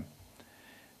time.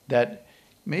 That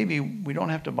maybe we don't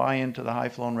have to buy into the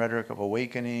high-flown rhetoric of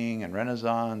awakening and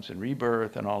Renaissance and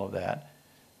rebirth and all of that,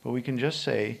 but we can just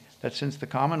say that since the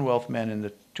Commonwealth men in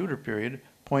the Tudor period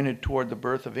pointed toward the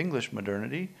birth of English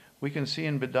modernity, we can see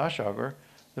in Vidyasagar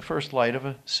the first light of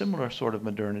a similar sort of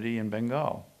modernity in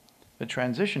Bengal. The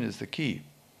transition is the key.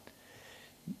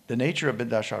 The nature of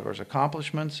Vidyasagar's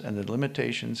accomplishments and the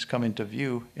limitations come into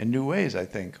view in new ways, I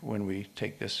think, when we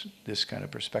take this kind of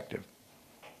perspective.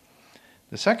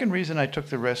 The second reason I took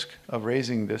the risk of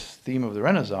raising this theme of the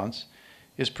Renaissance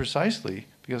is precisely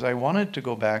because I wanted to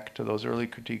go back to those early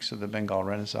critiques of the Bengal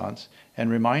Renaissance and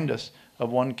remind us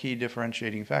of one key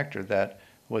differentiating factor that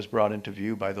was brought into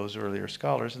view by those earlier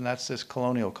scholars, and that's this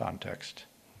colonial context.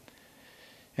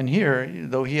 And here,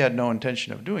 though he had no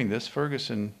intention of doing this,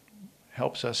 Ferguson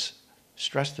helps us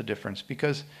stress the difference,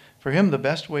 because for him the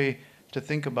best way to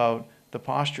think about the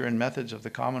posture and methods of the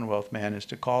Commonwealth man is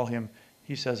to call him,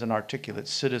 he says, an articulate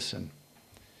citizen.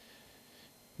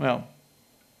 Well,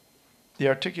 the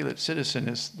articulate citizen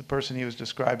is the person he was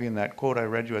describing in that quote I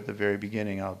read you at the very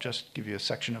beginning. I'll just give you a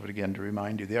section of it again to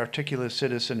remind you. The articulate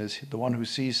citizen is the one who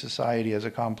sees society as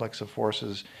a complex of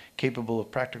forces capable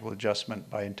of practical adjustment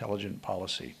by intelligent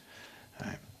policy.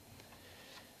 Right.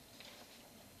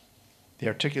 The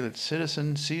articulate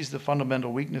citizen sees the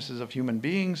fundamental weaknesses of human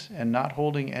beings and, not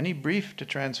holding any brief to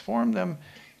transform them,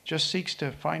 just seeks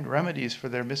to find remedies for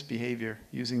their misbehavior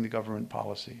using the government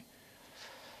policy.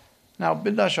 Now,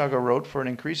 Vidyasagar wrote for an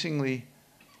increasingly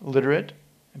literate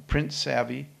and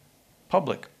print-savvy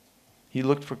public. He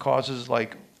looked for causes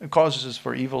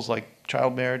for evils like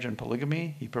child marriage and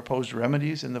polygamy. He proposed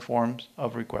remedies in the forms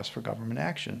of requests for government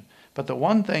action. But the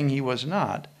one thing he was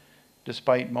not,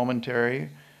 despite momentary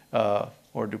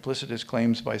or duplicitous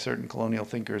claims by certain colonial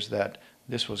thinkers that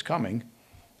this was coming,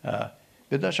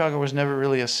 Vidyasagar was never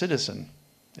really a citizen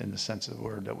in the sense of the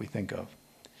word that we think of.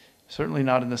 Certainly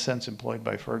not in the sense employed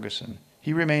by Ferguson.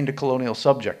 He remained a colonial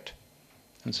subject.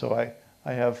 And so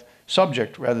I have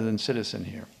subject rather than citizen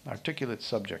here, articulate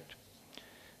subject.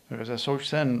 As Ashok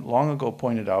Sen long ago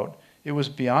pointed out, it was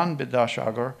beyond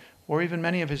Vidyasagar or even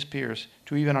many of his peers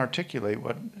to even articulate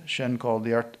what Shen called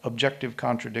the objective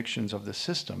contradictions of the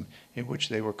system in which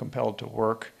they were compelled to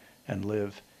work and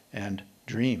live and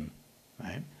dream,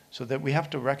 right? So that we have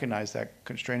to recognize that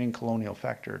constraining colonial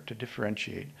factor to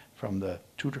differentiate from the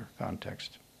Tudor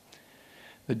context.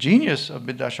 The genius of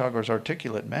Vidyasagar's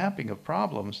articulate mapping of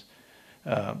problems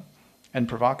and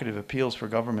provocative appeals for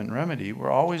government remedy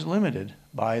were always limited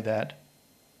by that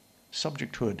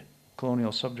subjecthood,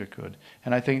 colonial subjecthood.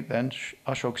 And I think then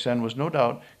Ashok Sen was no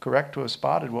doubt correct to have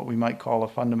spotted what we might call a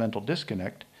fundamental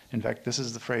disconnect. In fact, this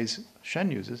is the phrase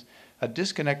Shen uses, a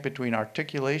disconnect between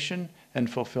articulation and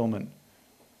fulfillment.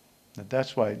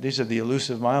 That's why these are the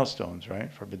elusive milestones,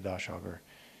 right, for Vidyasagar.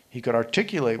 He could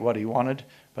articulate what he wanted,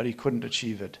 but he couldn't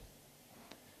achieve it.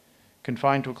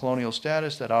 Confined to a colonial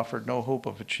status that offered no hope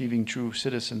of achieving true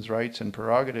citizens' rights and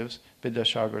prerogatives,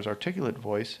 Vidyasagar's articulate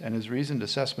voice and his reasoned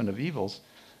assessment of evils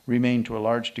remained to a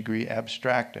large degree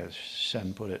abstract, as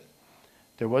Sen put it.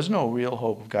 There was no real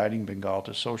hope of guiding Bengal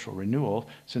to social renewal,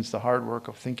 since the hard work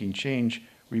of thinking change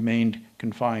remained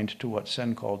confined to what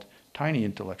Sen called tiny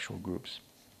intellectual groups,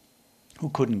 who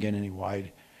couldn't get any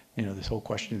wide, this whole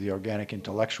question of the organic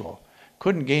intellectual,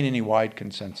 couldn't gain any wide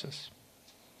consensus.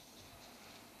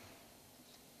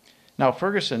 Now,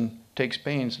 Ferguson takes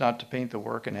pains not to paint the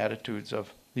work and attitudes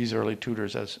of these early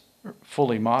tutors as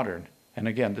fully modern. And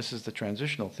again, this is the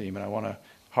transitional theme, and I want to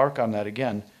hark on that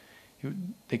again.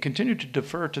 They continued to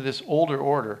defer to this older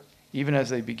order, even as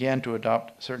they began to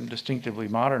adopt certain distinctively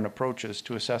modern approaches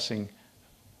to assessing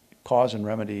cause and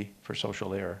remedy for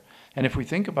social error. And if we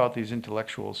think about these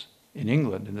intellectuals in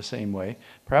England in the same way,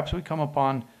 perhaps we come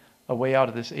upon a way out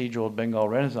of this age-old Bengal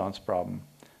Renaissance problem.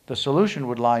 The solution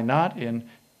would lie not in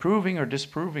proving or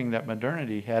disproving that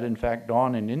modernity had in fact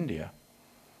dawned in India.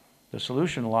 The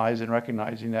solution lies in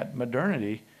recognizing that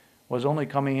modernity was only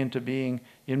coming into being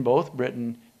in both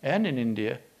Britain and in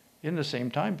India in the same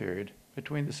time period,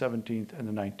 between the 17th and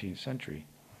the 19th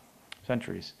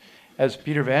centuries. As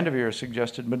Peter van der Veer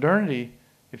suggested, modernity,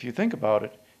 if you think about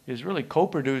it, is really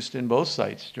co-produced in both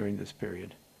sites during this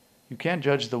period. You can't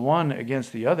judge the one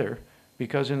against the other,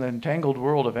 because in the entangled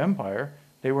world of empire,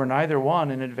 they were neither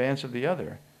one in advance of the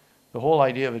other. The whole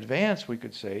idea of advance, we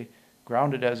could say,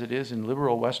 grounded as it is in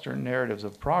liberal Western narratives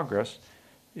of progress,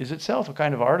 is itself a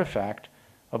kind of artifact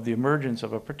of the emergence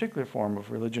of a particular form of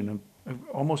religion,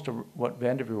 almost what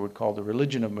van der Veer would call the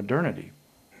religion of modernity.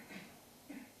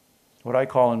 What I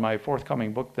call in my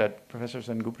forthcoming book that Professor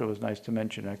Sengupta was nice to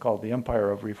mention, I call it the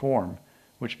Empire of Reform,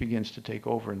 which begins to take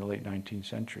over in the late 19th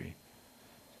century.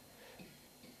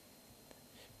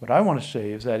 What I want to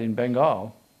say is that in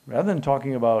Bengal, rather than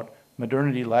talking about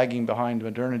modernity lagging behind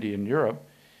modernity in Europe,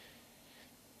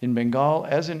 in Bengal,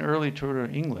 as in early Tudor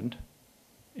England,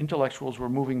 intellectuals were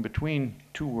moving between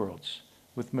two worlds,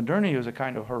 with modernity as a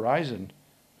kind of horizon,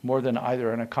 more than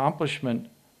either an accomplishment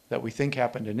that we think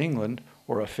happened in England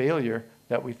or a failure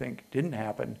that we think didn't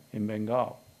happen in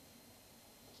Bengal.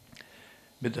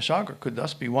 Vidyasagar could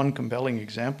thus be one compelling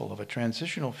example of a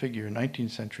transitional figure in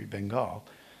 19th century Bengal,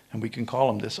 and we can call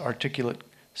him this articulate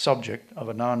subject of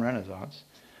a non-Renaissance,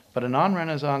 but a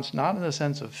non-Renaissance not in the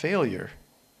sense of failure,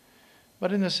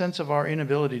 but in the sense of our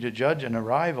inability to judge an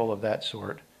arrival of that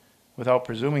sort without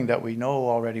presuming that we know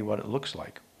already what it looks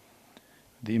like.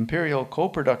 The imperial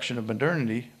co-production of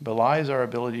modernity belies our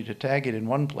ability to tag it in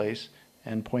one place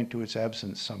and point to its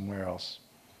absence somewhere else.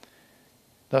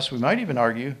 Thus, we might even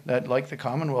argue that, like the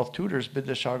Commonwealth tutors,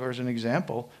 Vidyasagar is an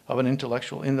example of an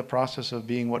intellectual in the process of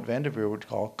being what Vanderveer would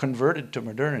call converted to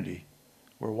modernity.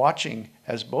 We're watching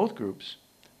as both groups,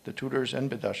 the tutors and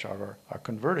Vidyasagar, are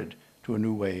converted to a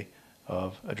new way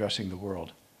of addressing the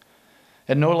world.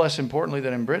 And no less importantly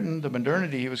than in Britain, the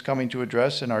modernity he was coming to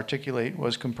address and articulate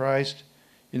was comprised,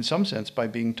 in some sense, by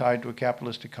being tied to a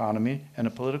capitalist economy and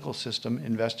a political system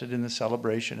invested in the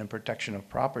celebration and protection of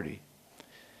property.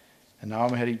 And now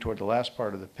I'm heading toward the last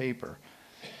part of the paper.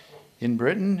 In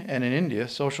Britain and in India,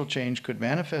 social change could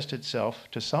manifest itself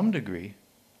to some degree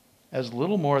as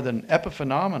little more than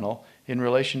epiphenomenal in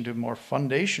relation to more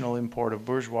foundational import of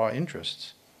bourgeois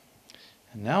interests.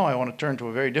 And now I want to turn to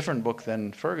a very different book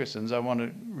than Ferguson's. I want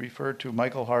to refer to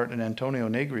Michael Hart and Antonio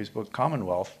Negri's book,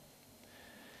 Commonwealth.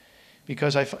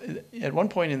 Because at one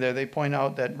point in there, they point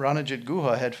out that Ranajit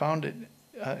Guha had found it,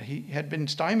 he had been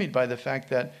stymied by the fact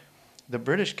that the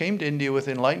British came to India with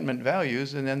Enlightenment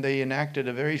values, and then they enacted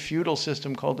a very feudal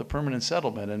system called the permanent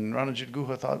settlement. And Ranajit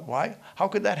Guha thought, why? How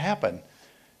could that happen?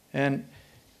 And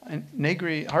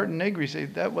Hart and Negri say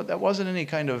that wasn't any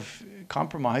kind of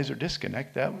compromise or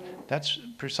disconnect. That's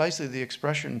precisely the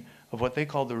expression of what they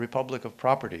call the Republic of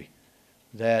Property,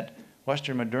 that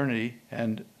Western modernity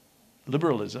and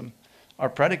liberalism are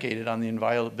predicated on the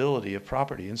inviolability of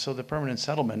property. And so the permanent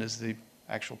settlement is the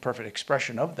actual perfect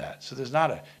expression of that. So there's not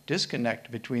a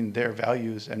disconnect between their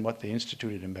values and what they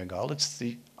instituted in Bengal. It's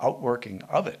the outworking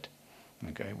of it.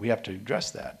 Okay, we have to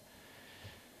address that.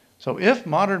 So if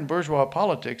modern bourgeois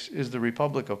politics is the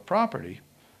Republic of Property,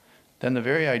 then the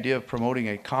very idea of promoting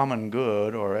a common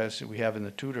good, or as we have in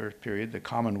the Tudor period, the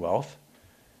Commonwealth,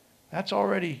 that's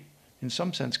already in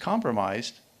some sense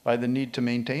compromised by the need to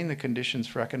maintain the conditions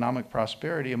for economic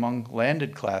prosperity among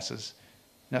landed classes,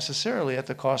 necessarily at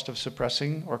the cost of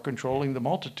suppressing or controlling the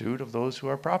multitude of those who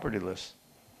are propertyless.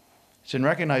 It's in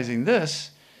recognizing this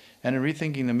and in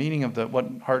rethinking the meaning of what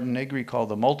Hart and Negri call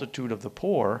the multitude of the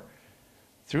poor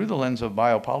through the lens of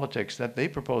biopolitics that they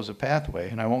propose a pathway,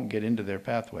 and I won't get into their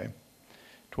pathway,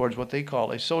 towards what they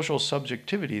call a social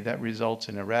subjectivity that results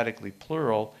in a radically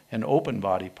plural and open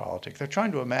body politic. They're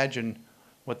trying to imagine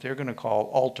what they're going to call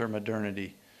alter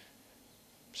modernity.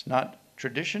 It's not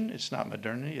tradition, it's not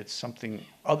modernity, it's something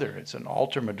other. It's an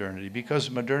alter modernity, because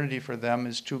modernity for them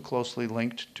is too closely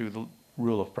linked to the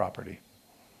rule of property.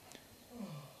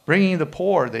 Bringing the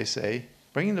poor, they say,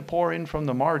 bringing the poor in from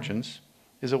the margins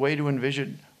is a way to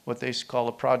envision what they call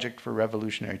a project for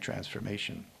revolutionary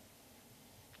transformation.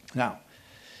 Now,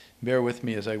 bear with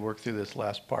me as I work through this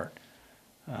last part.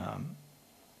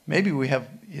 Maybe we have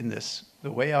in this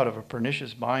the way out of a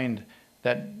pernicious mind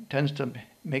that tends to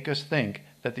make us think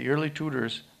that the early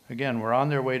tutors, again, were on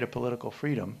their way to political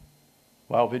freedom,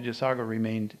 while Vidyasagar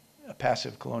remained a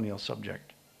passive colonial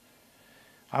subject.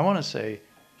 I want to say,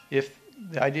 if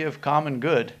the idea of common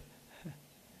good,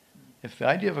 if the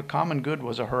idea of a common good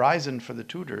was a horizon for the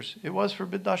tutors, it was for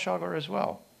Vidyasagar as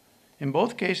well. In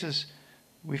both cases,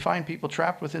 we find people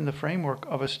trapped within the framework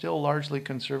of a still largely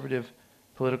conservative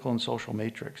political and social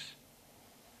matrix.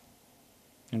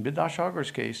 In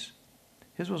Vidyasagar's case,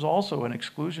 his was also an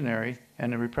exclusionary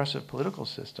and a repressive political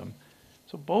system.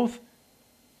 So both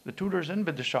the tutors and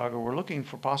Vidyasagar were looking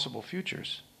for possible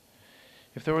futures.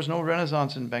 If there was no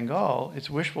Renaissance in Bengal, it's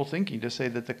wishful thinking to say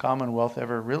that the Commonwealth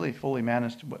ever really fully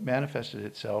manifested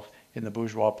itself in the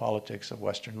bourgeois politics of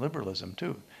Western liberalism,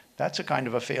 too. That's a kind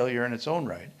of a failure in its own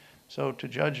right. So to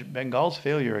judge Bengal's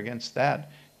failure against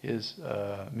that is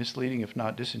misleading, if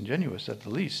not disingenuous, at the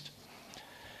least.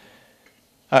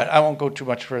 I won't go too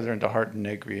much further into Hart and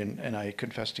Negri, and I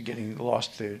confess to getting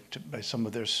lost by some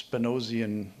of their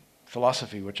Spinozian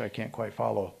philosophy, which I can't quite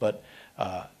follow. But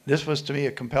this was, to me,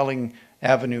 a compelling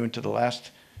avenue into the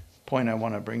last point I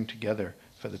want to bring together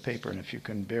for the paper. And if you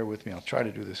can bear with me, I'll try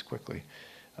to do this quickly.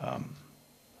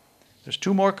 There's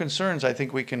two more concerns I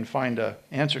think we can find an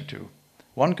answer to.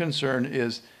 One concern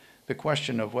is the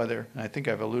question of whether, and I think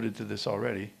I've alluded to this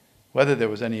already, whether there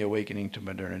was any awakening to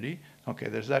modernity. Okay,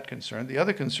 there's that concern. The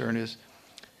other concern is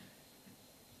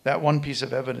that one piece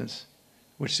of evidence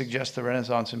which suggests the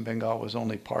Renaissance in Bengal was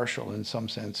only partial, in some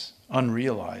sense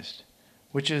unrealized,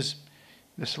 which is,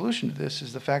 the solution to this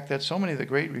is the fact that so many of the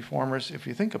great reformers, if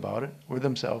you think about it, were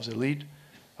themselves elite,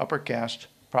 upper caste,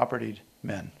 propertied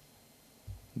men.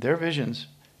 Their visions,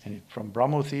 and from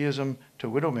Brahmotheism to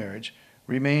widow marriage,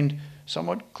 remained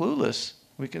somewhat clueless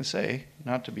we can say,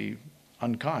 not to be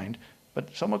unkind,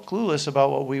 but somewhat clueless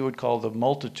about what we would call the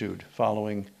multitude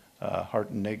following Hart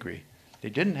and Negri. They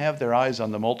didn't have their eyes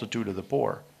on the multitude of the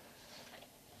poor.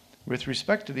 With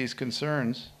respect to these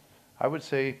concerns, I would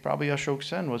say probably Ashok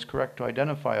Sen was correct to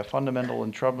identify a fundamental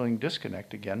and troubling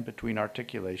disconnect again between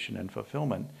articulation and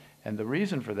fulfillment. And the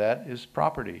reason for that is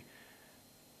property,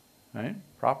 right?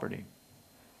 Property.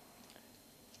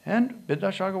 And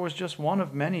Vidyasagar was just one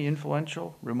of many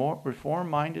influential,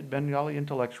 reform-minded Bengali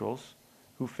intellectuals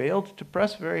who failed to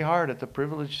press very hard at the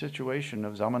privileged situation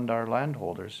of zamindar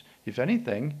landholders. If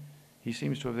anything, he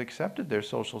seems to have accepted their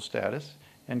social status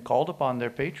and called upon their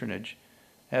patronage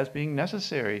as being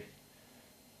necessary,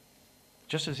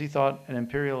 just as he thought an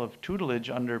imperial of tutelage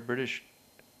under British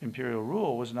imperial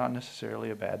rule was not necessarily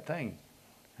a bad thing.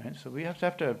 Right? So we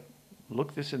have to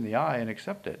look this in the eye and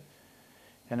accept it.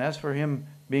 And as for him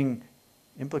being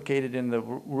implicated in the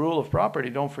rule of property,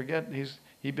 don't forget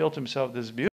he built himself this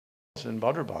beautiful house in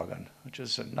Badrbagan, which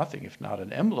is nothing if not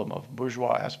an emblem of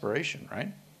bourgeois aspiration,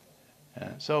 right?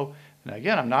 So, and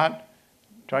again, I'm not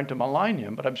trying to malign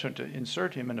him, but I'm trying to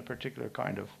insert him in a particular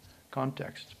kind of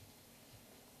context,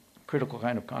 critical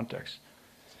kind of context.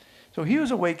 So he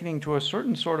was awakening to a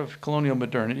certain sort of colonial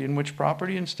modernity in which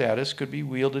property and status could be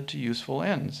wielded to useful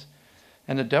ends.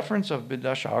 And the deference of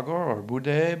Vidyasagar or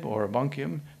Budeb or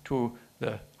Bankim to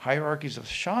the hierarchies of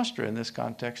Shastra in this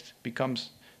context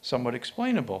becomes somewhat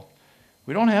explainable.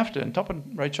 We don't have to, and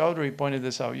Tapan Rai Chowdhury pointed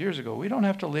this out years ago, we don't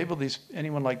have to label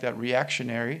anyone like that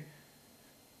reactionary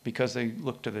because they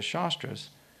look to the Shastras.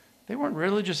 They weren't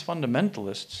religious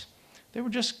fundamentalists. They were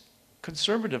just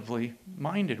conservatively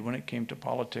minded when it came to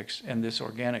politics and this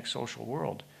organic social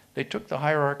world. They took the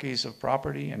hierarchies of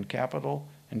property and capital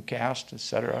and caste,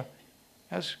 etc.,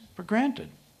 as for granted.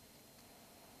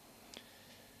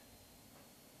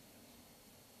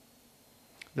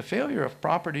 The failure of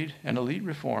propertied and elite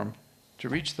reform to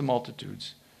reach the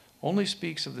multitudes only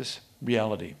speaks of this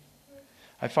reality.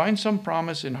 I find some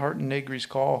promise in Hart and Negri's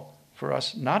call for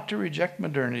us not to reject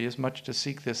modernity as much to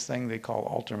seek this thing they call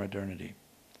alter-modernity,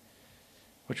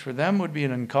 which for them would be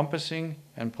an encompassing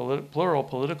and plural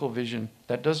political vision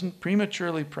that doesn't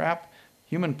prematurely trap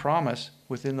human promise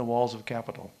within the walls of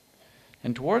capital.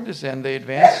 And toward this end, they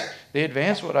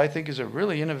advance what I think is a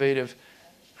really innovative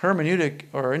hermeneutic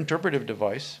or interpretive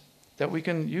device that we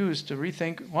can use to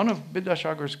rethink one of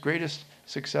Vidyasagar's greatest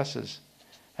successes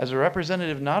as a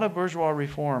representative not of bourgeois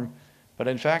reform, but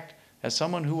in fact as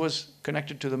someone who was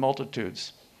connected to the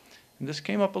multitudes. And this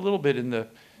came up a little bit in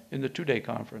the two-day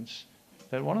conference,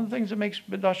 that one of the things that makes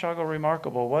Vidyasagar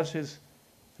remarkable was his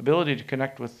ability to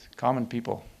connect with common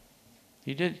people.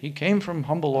 He came from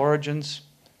humble origins.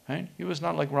 Right? He was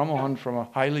not like Ramohan from a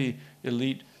highly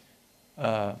elite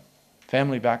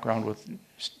family background with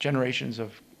generations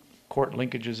of court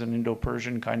linkages and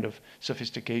Indo-Persian kind of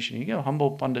sophistication. He got a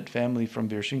humble Pandit family from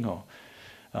Virsinho.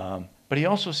 But he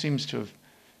also seems to have,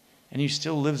 and he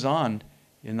still lives on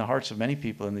in the hearts of many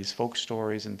people in these folk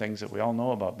stories and things that we all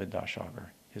know about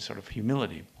Vidyasagar, his sort of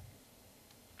humility.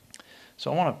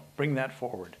 So I want to bring that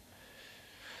forward.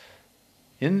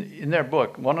 In their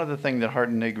book, one other thing that Hart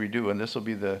and Negri do, and this will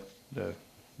be the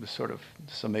sort of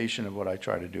summation of what I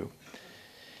try to do.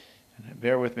 And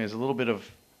bear with me, it's a little bit of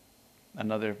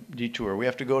another detour. We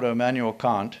have to go to Immanuel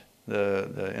Kant,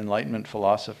 the Enlightenment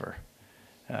philosopher,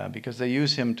 because they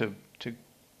use him to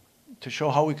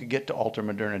show how we could get to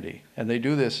alter-modernity. And they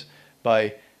do this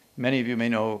by, many of you may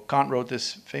know, Kant wrote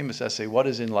this famous essay, What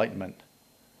is Enlightenment?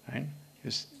 Right?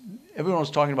 Everyone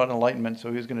was talking about enlightenment,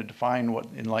 so he was going to define what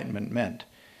enlightenment meant.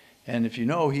 And if you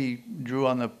know, he drew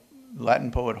on the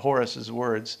Latin poet Horace's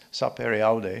words, sapere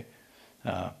aude,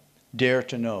 dare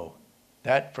to know.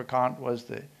 That, for Kant, was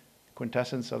the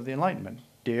quintessence of the Enlightenment,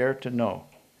 dare to know.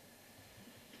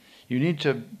 You need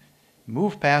to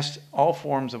move past all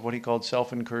forms of what he called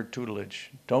self-incurred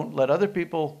tutelage. Don't let other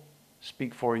people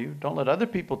speak for you. Don't let other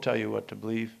people tell you what to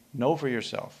believe. Know for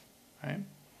yourself, right?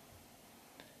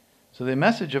 So the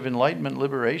message of enlightenment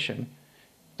liberation,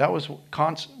 that was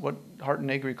Kant's, what Hart and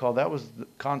Negri called, that was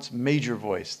Kant's major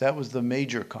voice. That was the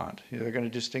major Kant. They're going to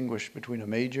distinguish between a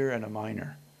major and a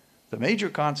minor. The major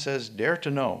Kant says, dare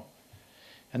to know.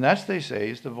 And that's, they say,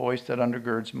 is the voice that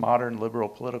undergirds modern liberal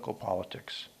political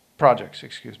projects.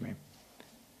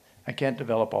 I can't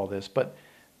develop all this, but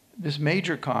this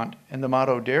major Kant and the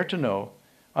motto, dare to know,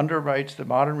 underwrites the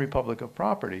modern republic of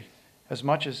property as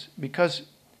much as, because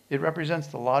it represents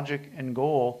the logic and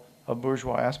goal of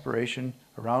bourgeois aspiration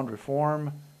around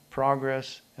reform,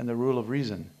 progress, and the rule of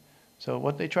reason. So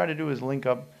what they try to do is link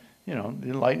up, the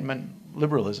Enlightenment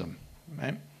liberalism,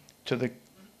 right, to the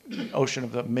ocean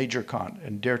of the major Kant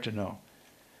and dare to know.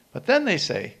 But then they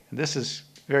say, and this is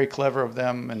very clever of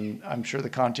them, and I'm sure the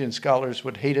Kantian scholars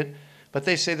would hate it, but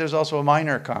they say there's also a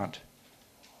minor Kant,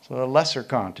 so a lesser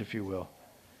Kant, if you will.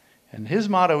 And his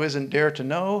motto isn't dare to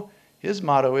know, his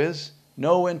motto is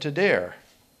know when to dare.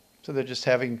 So they're just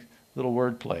having little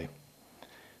wordplay.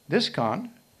 This Kant,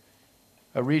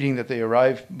 a reading that they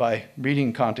arrive by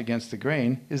reading Kant against the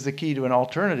grain, is the key to an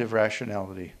alternative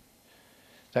rationality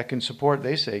that can support,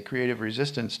 they say, creative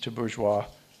resistance to bourgeois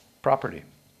property.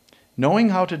 Knowing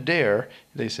how to dare,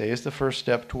 they say, is the first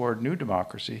step toward new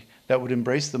democracy that would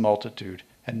embrace the multitude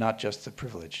and not just the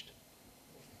privileged.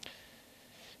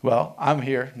 Well, I'm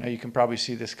here. Now you can probably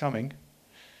see this coming.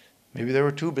 Maybe there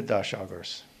were two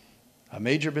Vidyasagars, a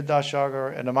major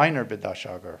Vidyasagar and a minor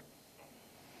Vidyasagar.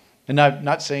 And I'm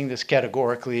not saying this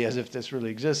categorically as if this really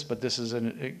exists, but this is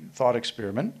a thought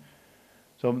experiment.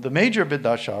 So the major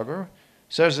Vidyasagar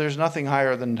says there's nothing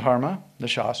higher than Dharma, the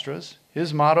Shastras.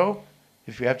 His motto,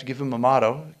 if you have to give him a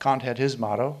motto, Kant had his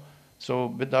motto. So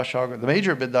Vidyasagar, the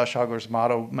major Vidyasagar's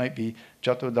motto might be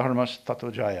Jato Dharmas Tato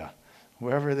Jaya.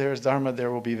 Wherever there is Dharma,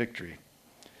 there will be victory.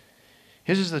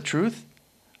 His is the truth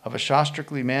of a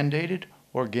shastrically mandated,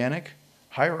 organic,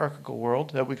 hierarchical world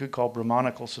that we could call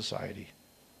Brahmanical society.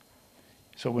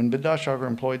 So when Vidyasagar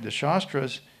employed the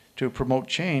Shastras to promote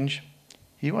change,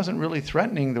 he wasn't really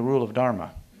threatening the rule of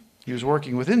Dharma. He was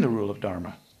working within the rule of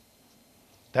Dharma.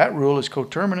 That rule is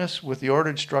coterminous with the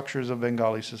ordered structures of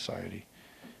Bengali society,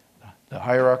 the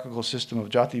hierarchical system of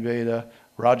Jati Veda,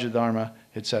 Rajadharma,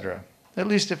 etc. At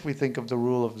least if we think of the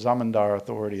rule of Zamindar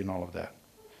authority and all of that.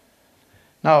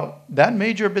 Now, that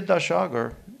major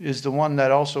Vidyasagar is the one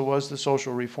that also was the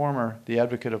social reformer, the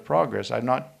advocate of progress. I'm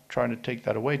not trying to take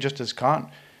that away, just as Kant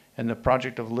and the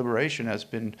project of liberation has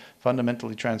been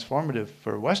fundamentally transformative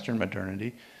for Western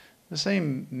modernity. The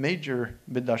same major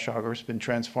Vidyasagar has been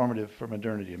transformative for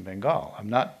modernity in Bengal. I'm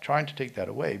not trying to take that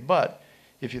away, but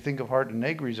if you think of Hart and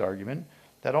Negri's argument,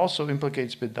 that also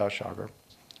implicates Vidyasagar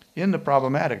in the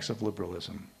problematics of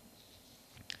liberalism.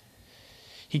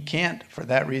 He can't, for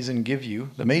that reason, give you,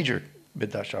 the major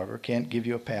Vidyasagar can't give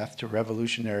you a path to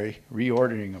revolutionary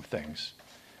reordering of things.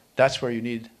 That's where you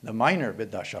need the minor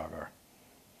Vidyasagar.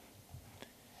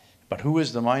 But who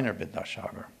is the minor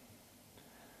Vidyasagar?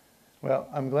 Well,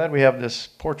 I'm glad we have this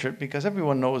portrait because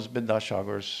everyone knows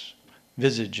Vidyasagar's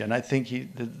visage, and I think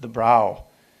the brow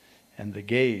and the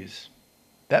gaze.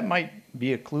 That might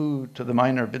be a clue to the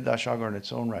minor Vidyasagar in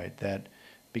its own right, that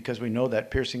because we know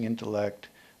that piercing intellect,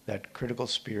 that critical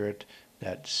spirit,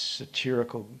 that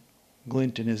satirical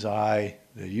glint in his eye,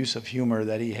 the use of humor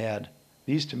that he had.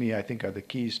 These, to me, I think, are the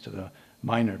keys to the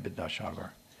minor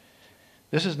Vidyasagar.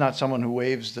 This is not someone who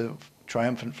waves the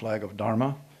triumphant flag of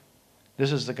Dharma.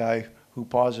 This is the guy who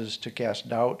pauses to cast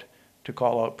doubt, to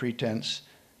call out pretense,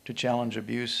 to challenge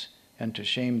abuse, and to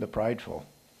shame the prideful.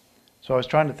 So I was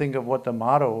trying to think of what the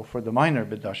motto for the minor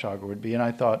Vidyasagar would be, and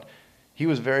I thought he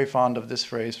was very fond of this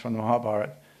phrase from the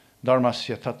Mahabharata,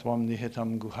 Dharmasya tattvam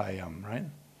nihitam guhayam, right?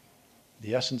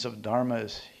 The essence of Dharma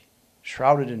is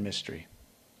shrouded in mystery.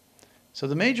 So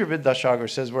the major Vidyasagar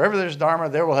says, wherever there's Dharma,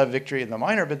 there will have victory. And the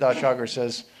minor Vidyasagar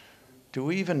says, do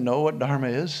we even know what Dharma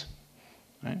is?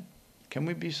 Right? Can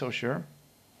we be so sure?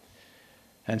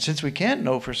 And since we can't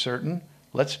know for certain,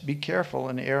 let's be careful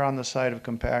and err on the side of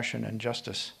compassion and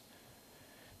justice.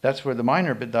 That's where the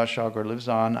minor Vidyasagar lives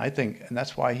on, I think, and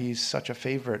that's why he's such a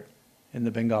favorite in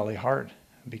the Bengali heart,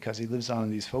 because he lives on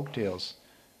in these folk tales,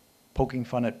 poking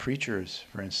fun at preachers,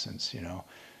 for instance,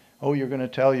 Oh, you're going to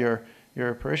tell your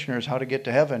parishioners how to get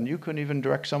to heaven. You couldn't even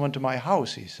direct someone to my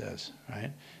house, he says,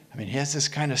 right? I mean, he has this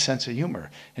kind of sense of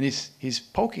humor, and he's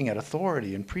poking at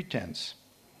authority and pretense.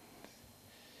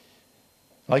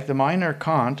 Like the minor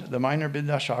Kant, the minor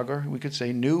Vidyasagar, we could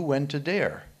say, knew when to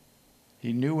dare.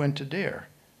 He knew when to dare.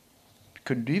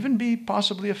 Could even be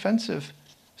possibly offensive,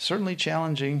 certainly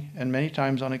challenging, and many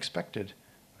times unexpected,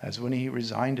 as when he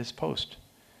resigned his post.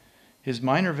 His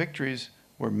minor victories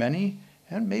were many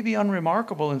and maybe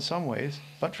unremarkable in some ways,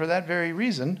 but for that very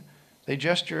reason, they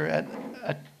gesture at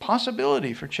a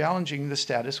possibility for challenging the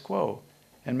status quo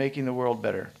and making the world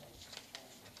better.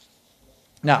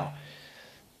 Now,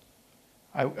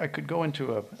 I could go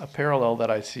into a parallel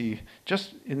that I see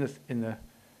just in the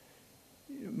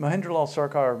Mahendralal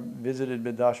Sarkar visited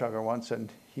Vidyasagar once,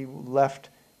 and he left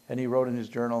and he wrote in his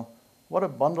journal, "What a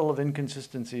bundle of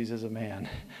inconsistencies is a man."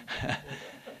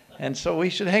 And so we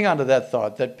should hang on to that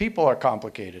thought, that people are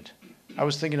complicated. I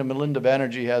was thinking of Melinda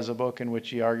Banerjee has a book in which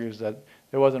he argues that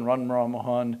there wasn't one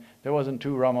Ramamohan, there wasn't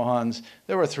two Ramamohans,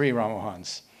 there were three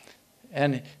Ramamohans.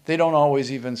 And they don't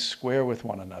always even square with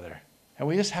one another. And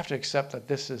we just have to accept that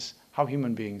this is how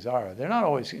human beings are. They're not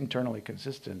always internally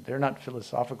consistent. They're not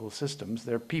philosophical systems.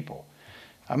 They're people.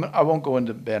 I won't go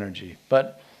into Banerjee,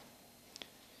 but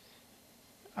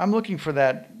I'm looking for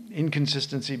that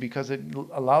inconsistency because it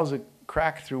allows a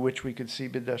crack through which we could see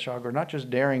Vidyasagar not just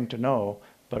daring to know,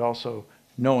 but also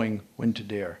knowing when to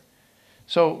dare.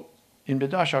 So in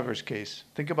Vidyasagar's case,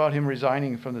 think about him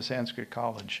resigning from the Sanskrit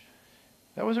college.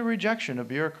 That was a rejection of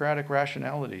bureaucratic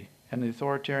rationality and the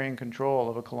authoritarian control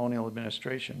of a colonial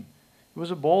administration. It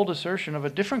was a bold assertion of a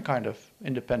different kind of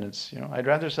independence. I'd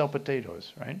rather sell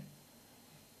potatoes, right?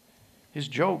 His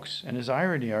jokes and his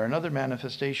irony are another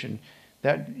manifestation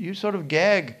that you sort of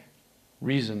gag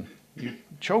reason. You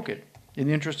choke it in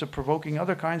the interest of provoking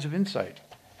other kinds of insight.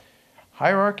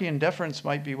 Hierarchy and deference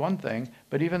might be one thing,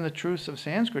 but even the truths of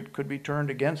Sanskrit could be turned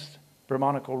against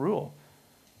Brahmanical rule.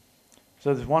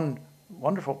 So there's one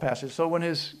wonderful passage. So when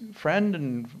his friend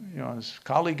and his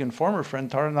colleague and former friend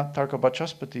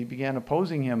Tarka began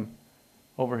opposing him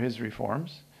over his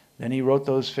reforms, then he wrote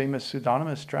those famous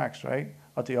pseudonymous tracts, right?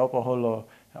 Atialpaholo,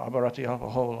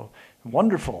 Abaratialpaholo.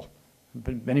 Wonderful.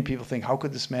 But many people think, how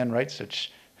could this man write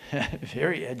such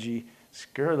very edgy,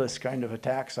 scurrilous kind of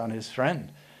attacks on his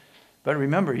friend? But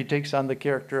remember, he takes on the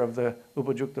character of the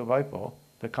Upajukta Vaipo,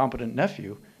 the competent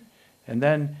nephew, and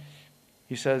then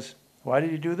he says, why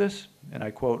did you do this? And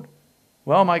I quote,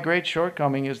 well, my great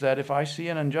shortcoming is that if I see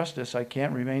an injustice, I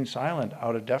can't remain silent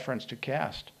out of deference to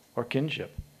caste or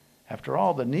kinship. After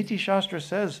all, the Niti Shastra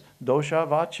says, dosha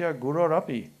vachya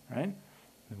gurorapi, right?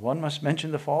 One must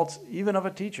mention the faults even of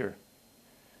a teacher.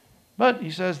 But,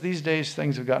 he says, these days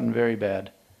things have gotten very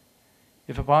bad.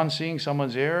 If upon seeing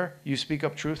someone's error, you speak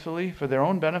up truthfully for their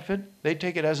own benefit, they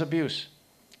take it as abuse.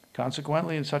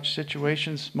 Consequently, in such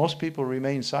situations, most people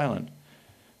remain silent.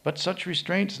 But such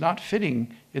restraint is not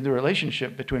fitting in the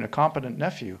relationship between a competent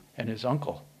nephew and his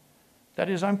uncle. That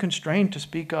is, I'm constrained to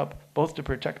speak up, both to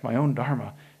protect my own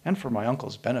dharma and for my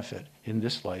uncle's benefit in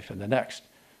this life and the next.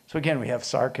 So again, we have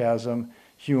sarcasm,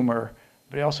 humor,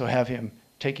 but we also have him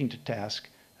taking to task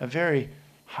a very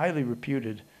highly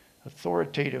reputed,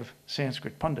 authoritative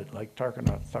Sanskrit pundit like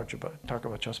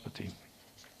Tarkavachaspati.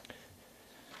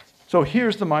 So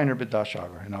here's the minor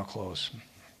Vidyasagar, and I'll close.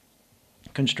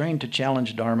 Constrained to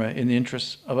challenge Dharma in the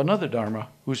interests of another Dharma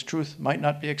whose truth might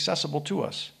not be accessible to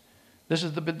us. This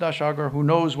is the Vidyasagar who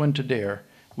knows when to dare.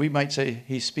 We might say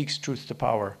he speaks truth to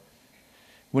power.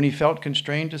 When he felt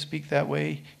constrained to speak that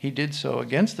way, he did so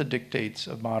against the dictates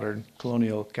of modern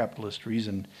colonial capitalist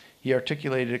reason. He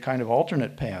articulated a kind of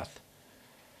alternate path.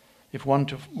 If one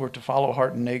were to follow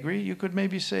Harton Negri, you could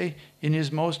maybe say in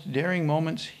his most daring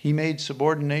moments, he made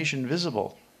subordination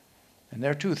visible. And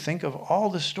there too, think of all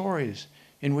the stories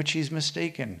in which he's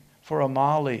mistaken for a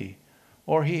Mali,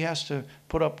 or he has to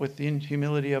put up with the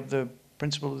humility of the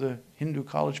principal of the Hindu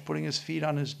college putting his feet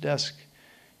on his desk.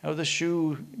 The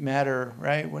shoe matter,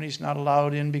 right, when he's not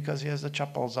allowed in because he has the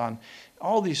chappals on.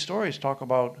 All these stories talk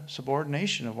about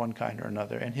subordination of one kind or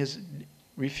another and his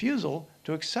refusal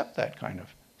to accept that kind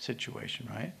of situation,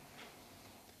 right?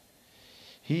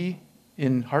 He,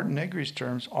 in Harton Negri's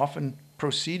terms, often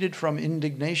proceeded from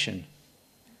indignation.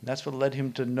 That's what led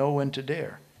him to know when to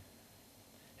dare.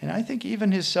 And I think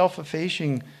even his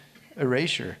self-effacing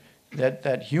erasure,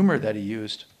 that humor that he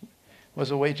used, was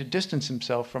a way to distance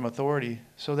himself from authority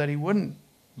so that he wouldn't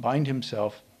bind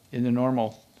himself in the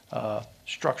normal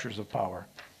structures of power.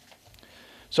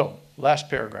 So, last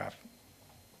paragraph.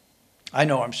 I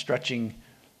know I'm stretching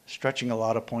a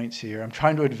lot of points here. I'm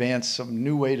trying to advance some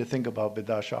new way to think about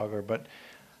Vidyasagar, but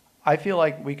I feel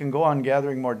like we can go on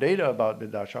gathering more data about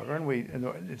Vidyasagar,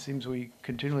 and it seems we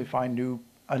continually find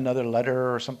another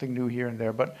letter or something new here and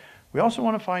there, but we also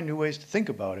want to find new ways to think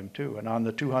about him too. And on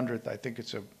the 200th, I think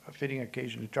it's a fitting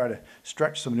occasion to try to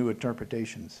stretch some new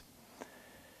interpretations.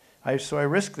 So I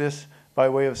risk this by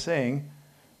way of saying,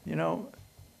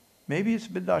 maybe it's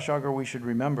Vidyasagar we should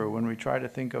remember when we try to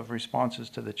think of responses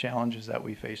to the challenges that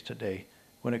we face today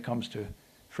when it comes to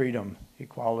freedom,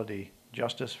 equality,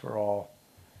 justice for all.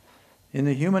 In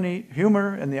the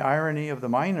humor and the irony of the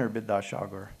minor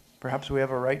Vidyasagar, perhaps we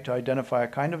have a right to identify a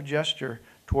kind of gesture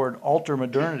toward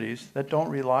alter-modernities that don't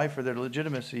rely for their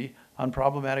legitimacy on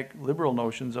problematic liberal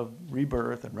notions of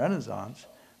rebirth and renaissance,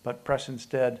 but press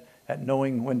instead at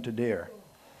knowing when to dare.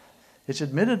 It's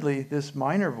admittedly this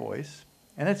minor voice,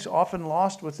 and it's often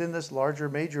lost within this larger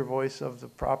major voice of the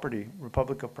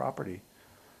Republic of Property.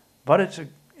 But it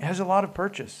has a lot of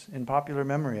purchase in popular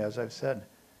memory, as I've said.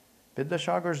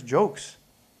 Vidyasagar's jokes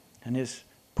and his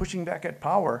pushing back at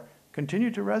power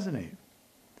continue to resonate.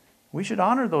 We should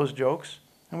honor those jokes,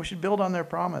 and we should build on their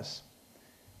promise.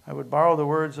 I would borrow the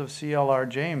words of C.L.R.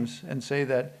 James and say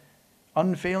that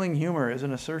Unfailing humor is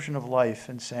an assertion of life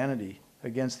and sanity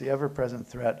against the ever-present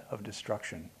threat of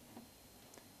destruction.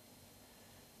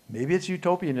 Maybe it's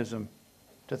utopianism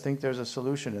to think there's a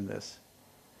solution in this.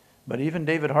 But even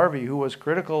David Harvey, who was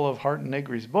critical of Hart and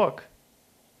Negri's book,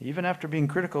 even after being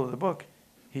critical of the book,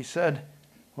 he said,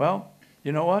 well,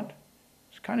 you know what?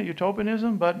 It's kind of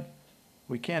utopianism, but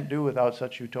we can't do without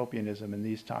such utopianism in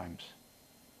these times.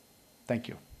 Thank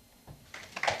you.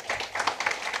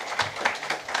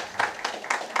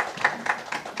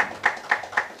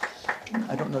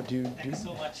 I don't know, do you? Thank you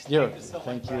so much. Yeah, Thank you so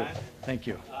thank much, you. Brian. Thank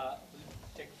you. We'll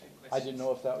take a few questions. I didn't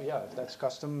know if that, yeah, if that's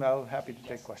custom, I'm happy to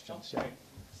take questions, yeah. Great.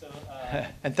 So,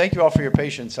 And thank you all for your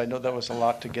patience. I know that was a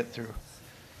lot to get through.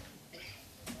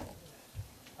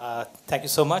 thank you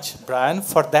so much, Brian,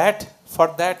 for that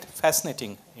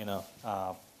fascinating,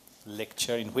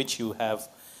 lecture in which you have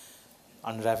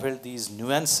unraveled these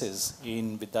nuances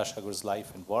in Vidyasagar's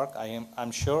life and work.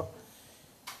 I'm sure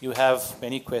you have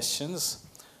many questions.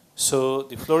 So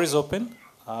the floor is open.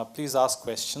 Please ask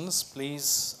questions.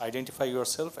 Please identify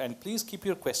yourself, and please keep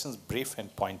your questions brief and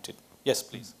pointed. Yes,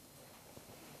 please.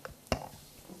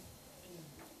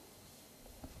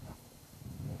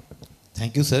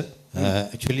 Thank you, sir.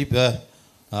 Actually,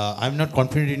 I'm not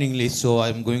confident in English, so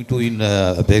I'm going to in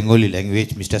Bengali language.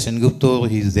 Mr. Sengupta,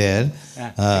 he is there.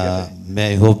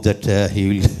 May I hope that he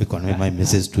will convey my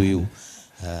message to you.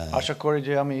 আশা করি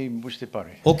যে আমি বুঝতে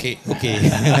পারি ওকে ওকে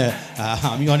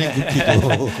আমি অনেক দুঃখিত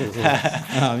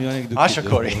আশা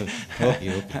করি ওকে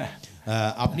ওকে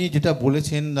আপনি যেটা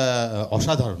বলেছেন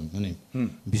অসাধারণ মানে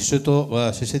বিশেষত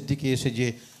শেষের দিকে এসে যে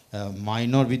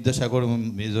মাইনর বিদ্যাসাগর এবং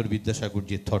মেজর বিদ্যাসাগর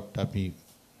যে থটটা আপনি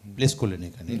প্লেস করলেন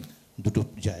এখানে দুটো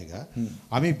জায়গা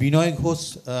আমি বিনয় ঘোষ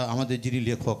আমাদের যিনি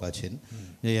লেখক আছেন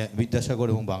যে বিদ্যাসাগর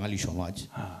এবং বাঙালি সমাজ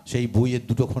সেই বইয়ের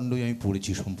দুটো খণ্ডই আমি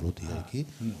পড়েছি সম্প্রতি আর কি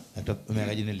একটা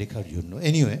ম্যাগাজিনে লেখার জন্য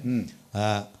এনিওয়ে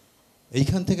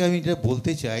এইখান থেকে আমি এটা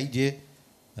বলতে চাই যে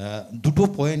দুটো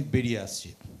পয়েন্ট বেরিয়ে আসছে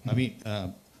আমি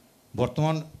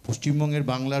বর্তমান পশ্চিমবঙ্গের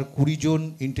বাংলার 20 জন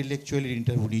ইন্টেলেকচুয়ালের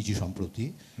ইন্টারভিউ নিয়েছি সম্প্রতি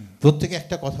প্রত্যেকে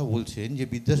একটা কথা বলছেন যে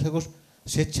বিদ্যাসাগর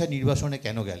স্বেচ্ছা নির্বাসনে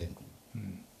কেন গেলেন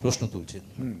প্রশ্ন তুলছেন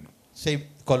সেই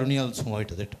কলোনিয়াল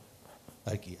সময়টাতে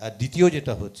আর কি আর দ্বিতীয়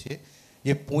যেটা হচ্ছে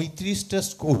যে 35টা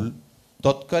স্কুল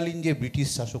তৎকালীন যে ব্রিটিশ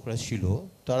শাসকরা ছিল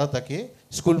তারা তাকে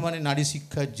স্কুল মানে নারী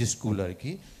শিক্ষার যে স্কুল আর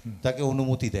কি তাকে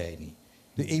অনুমতি দেয়নি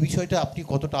তো এই বিষয়টা আপনি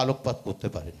কতটা আলোকপাত করতে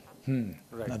পারেন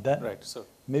Right. So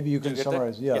maybe you can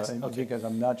summarize, that? yeah, Yes, okay. because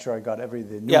I'm not sure I got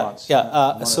the nuance.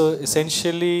 So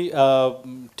essentially,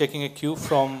 taking a cue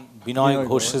from Binoy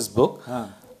Ghosh's book,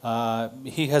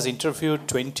 he has interviewed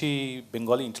 20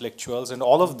 Bengali intellectuals, and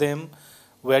all of them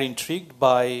were intrigued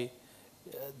by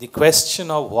the question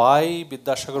of why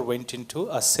Vidyasagar went into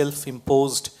a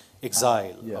self-imposed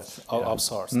exile of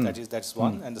sorts. That is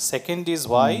one, and the second is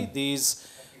why these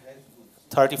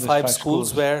 35 schools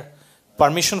were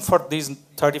permission for these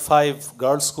 35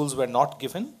 girls' schools were not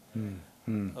given.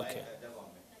 Okay.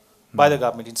 By the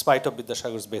government, in spite of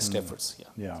Vidyasagar's best efforts.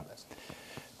 Yeah.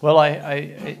 Well, I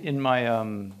in my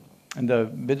in the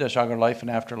Vidyasagar Life and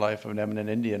Afterlife of an Eminent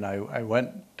Indian, I went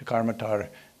to Karmatar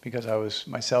because I was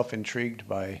myself intrigued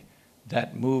by that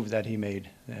move that he made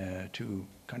to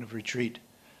kind of retreat.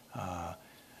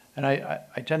 And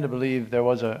I tend to believe there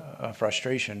was a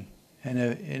frustration,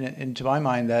 and to my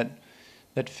mind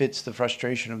that fits the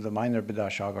frustration of the minor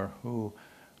Vidyasagar,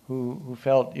 who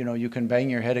felt, you can bang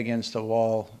your head against the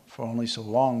wall for only so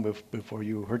long before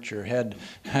you hurt your head,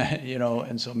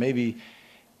 and so maybe,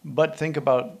 but think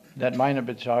about that minor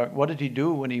Vidyasagar. What did he do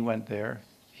when he went there?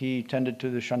 He tended to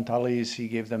the Shantalis, he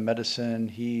gave them medicine,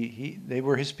 they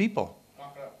were his people.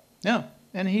 Yeah,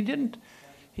 and he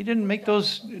didn't make those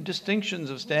distinctions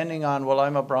of standing on, well,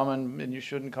 I'm a Brahmin and you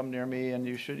shouldn't come near me and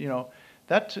you should,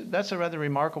 that's a rather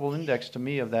remarkable index to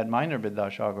me of that minor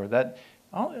Vidyasagar, that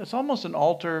it's almost an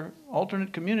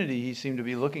alternate community he seemed to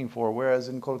be looking for, whereas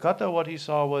in Kolkata what he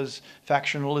saw was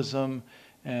factionalism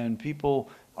and people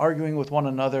arguing with one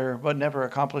another but never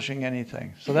accomplishing anything.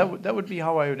 So that would be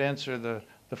how I would answer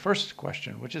the first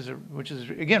question, which is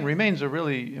again remains a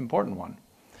really important one,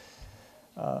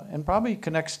 and probably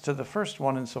connects to the first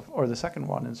one or the second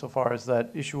one insofar as that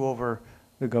issue over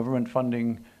the government funding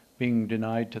being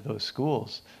denied to those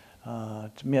schools.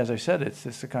 To me, as I said, it's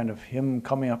just a kind of him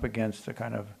coming up against a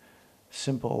kind of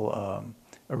simple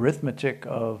arithmetic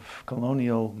of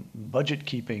colonial budget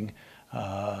keeping,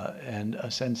 and a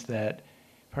sense that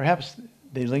perhaps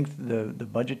they linked the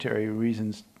budgetary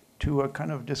reasons to a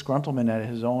kind of disgruntlement at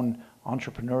his own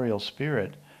entrepreneurial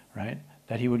spirit, right?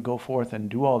 That he would go forth and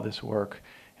do all this work.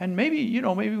 And maybe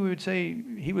we would say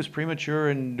he was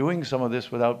premature in doing some of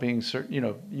this without being certain.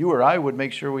 You or I would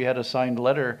make sure we had a signed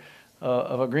letter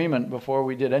of agreement before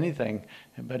we did anything.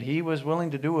 But he was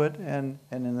willing to do it and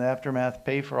in the aftermath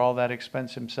pay for all that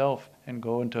expense himself and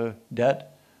go into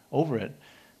debt over it.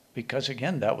 Because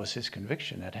again, that was his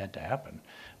conviction, that had to happen.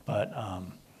 But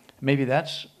maybe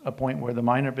that's a point where the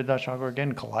minor Vidyasagar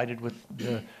again collided with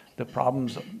the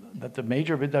problems that the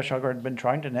major Vidyasagar had been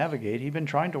trying to navigate. He'd been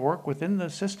trying to work within the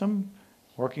system,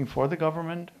 working for the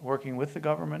government, working with the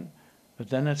government. But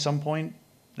then at some point,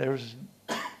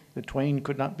 the twain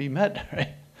could not be met,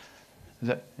 right? Is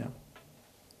that, yeah?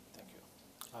 Thank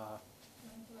you.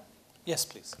 Yes,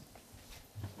 please.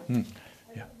 Yeah.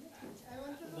 I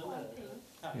want to know one thing,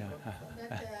 Yeah.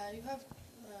 that you have,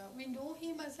 we know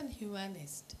him as a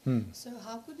humanist. So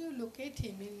how could you locate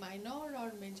him in minor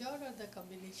or major or the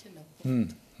combination of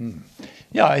both?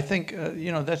 Yeah, I think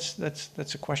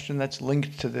that's a question that's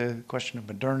linked to the question of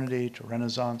modernity, to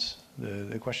Renaissance,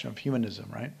 the question of humanism,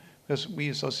 right? Because we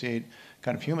associate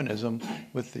kind of humanism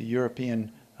with the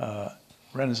European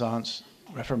Renaissance,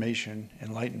 Reformation,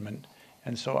 Enlightenment,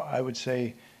 and so I would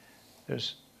say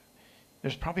there's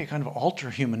probably a kind of alter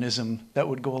humanism that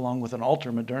would go along with an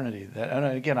alter modernity. And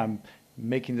again, I'm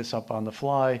making this up on the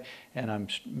fly, and I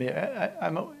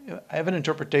have an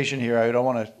interpretation here. I don't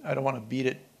want to beat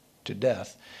it to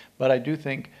death, but I do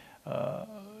think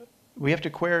we have to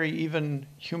query even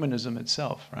humanism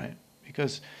itself, right?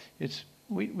 Because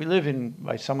we live in,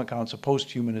 by some accounts, a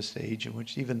post-humanist age in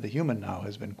which even the human now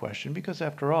has been questioned. Because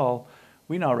after all,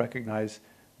 we now recognize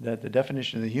that the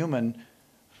definition of the human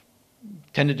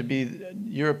tended to be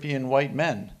European white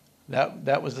men.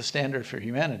 That was the standard for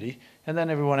humanity, and then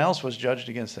everyone else was judged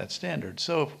against that standard.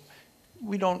 So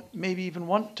we don't maybe even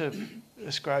want to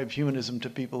ascribe humanism to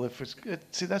people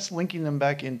see, that's linking them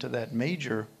back into that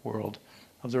major world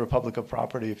of the Republic of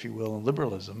Property, if you will, and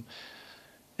liberalism.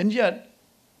 And yet,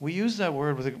 we use that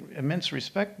word with immense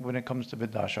respect when it comes to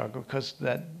Vidyasagar, because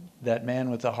that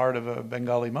man with the heart of a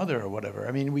Bengali mother or whatever.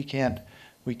 I mean, we can't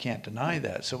deny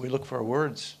that. So we look for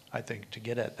words, I think, to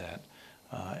get at that.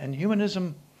 And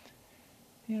humanism,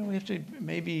 we have to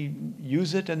maybe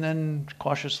use it and then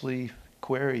cautiously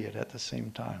query it at the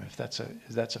same time, if that's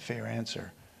a fair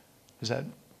answer. Is that?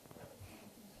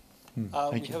 We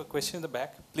have a question in the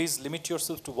back. Please limit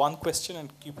yourself to one question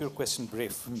and keep your question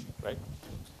brief, right?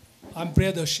 I'm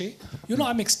Priyadarshi.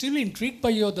 I'm extremely intrigued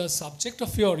by the subject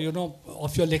of your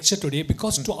lecture today,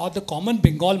 because to the common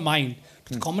Bengali mind,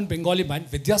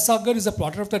 Vidyasagar is a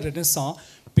product of the Renaissance,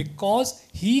 because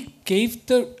he gave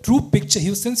the true picture.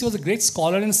 Since he was a great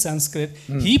scholar in Sanskrit,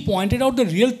 he pointed out the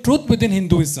real truth within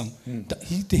Hinduism.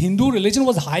 The Hindu religion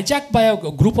was hijacked by a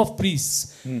group of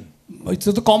priests.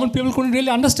 So the common people couldn't really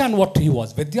understand what he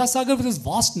was. Vidyasagar, with his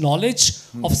vast knowledge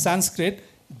of Sanskrit,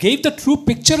 gave the true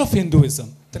picture of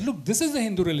Hinduism. That look, this is the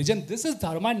Hindu religion, this is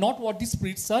Dharma, not what these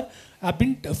priests have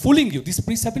been fooling you. These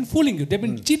priests have been fooling you, they've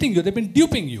been cheating you, they've been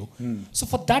duping you. So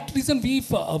for that reason,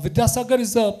 Vidyasagar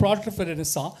is a product of a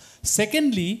Renaissance.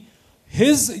 Secondly,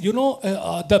 his,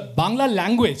 the Bangla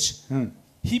language,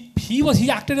 he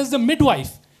acted as the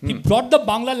midwife. He brought the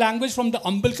Bangla language from the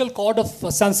umbilical cord of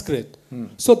Sanskrit.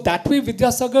 So that way,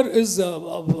 Vidyasagar is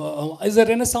a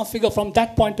Renaissance figure from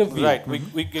that point of view. Right.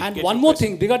 And one more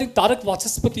thing regarding Tarak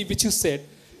Vachaspati, which you said.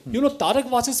 Tarak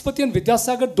Vachaspati and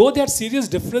Vidyasagar, though they had serious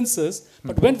differences,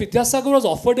 but when Vidyasagar was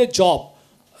offered a job,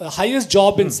 highest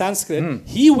job in Sanskrit,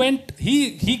 he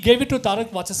gave it to Tarak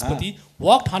Vachaspati,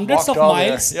 walked hundreds of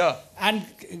miles, and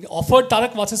offered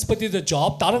Tarak Vachaspati the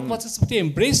job. Tarak Vachaspati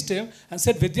embraced him and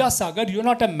said, Vidyasagar, you're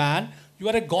not a man, you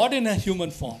are a god in a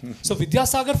human form. So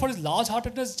Vidyasagar, for his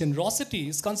large-heartedness, generosity,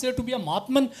 is considered to be a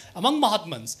Mahatman among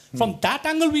Mahatmans. From that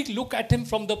angle, we look at him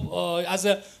from as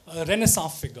a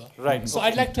Renaissance figure. Right. So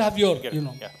I'd like to have your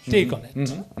take on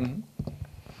it.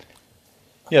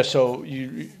 Yeah, so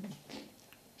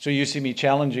you see me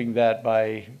challenging that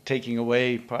by taking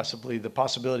away possibly the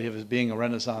possibility of his being a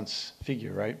Renaissance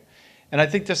figure, right? And I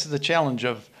think this is the challenge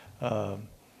of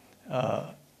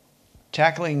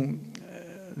tackling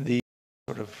the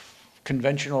sort of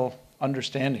conventional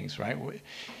understandings, right?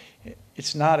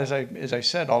 It's not, as I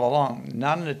said all along,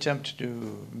 not an attempt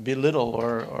to belittle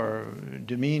or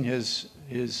demean his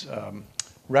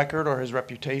record or his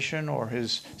reputation or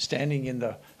his standing in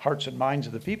the hearts and minds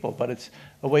of the people, but it's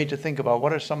a way to think about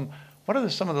what are some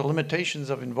of the limitations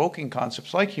of invoking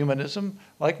concepts like humanism,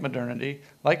 like modernity,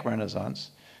 like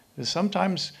Renaissance. Is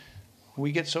sometimes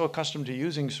we get so accustomed to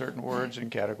using certain words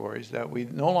and categories that we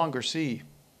no longer see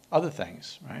other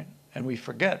things, right? And we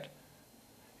forget.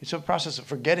 It's a process of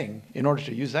forgetting. In order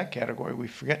to use that category, we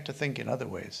forget to think in other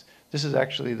ways. This is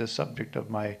actually the subject of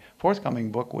my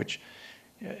forthcoming book, which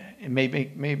it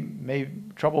may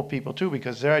trouble people too,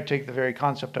 because there I take the very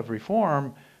concept of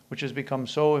reform, which has become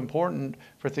so important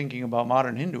for thinking about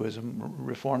modern Hinduism,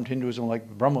 Reformed Hinduism like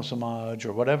Brahmo Samaj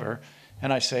or whatever.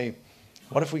 And I say,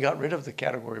 what if we got rid of the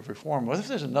category of reform? What if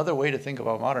there's another way to think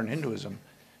about modern Hinduism?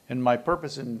 And my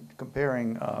purpose in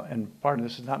comparing, and pardon,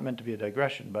 this is not meant to be a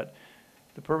digression, but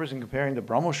the purpose in comparing the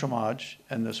Brahmo Samaj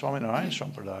and the Swaminarayan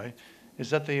Sampradaya is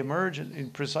that they emerge in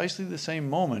precisely the same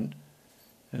moment.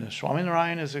 And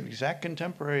Swaminarayan is an exact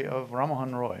contemporary of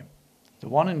Rammohan Roy. The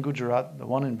one in Gujarat, the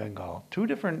one in Bengal. Two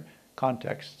different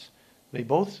contexts. They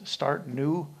both start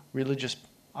new religious,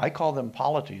 I call them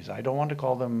polities. I don't want to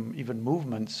call them even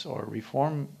movements or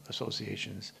reform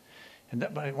associations.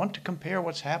 But I want to compare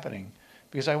what's happening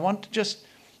because I want to just,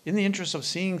 in the interest of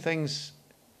seeing things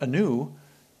anew,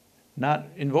 not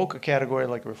invoke a category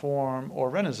like reform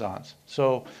or Renaissance.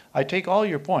 So I take all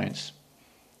your points,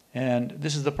 and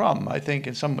this is the problem. I think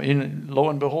lo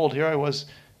and behold, here I was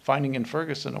finding in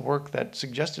Ferguson a work that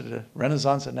suggested a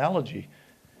Renaissance analogy,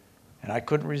 and I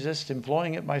couldn't resist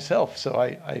employing it myself. So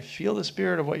I feel the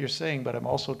spirit of what you're saying, but I'm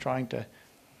also trying to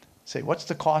say, what's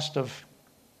the cost of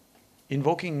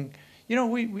invoking?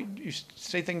 You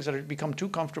say things that have become too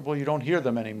comfortable, you don't hear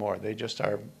them anymore. They just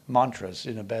are mantras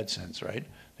in a bad sense, right?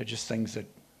 They're just things that,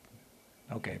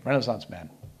 okay, Renaissance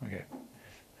man, okay.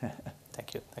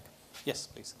 Thank you. Yes,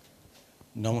 please.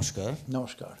 Namaskar.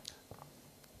 Namaskar.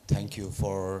 Thank you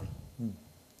for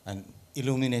an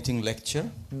illuminating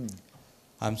lecture.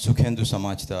 I'm Sukhendu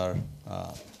Samajtar,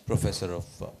 professor of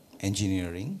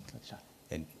engineering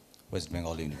at West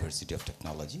Bengal University of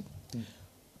Technology.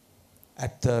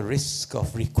 At the risk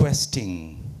of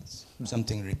requesting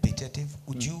something repetitive,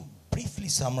 would you briefly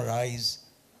summarize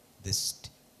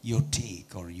your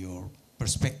take or your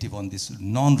perspective on this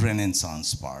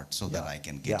non-Renaissance part so that I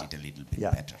can get it a little bit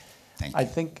better? Thank you. I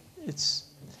think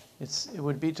it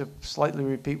would be to slightly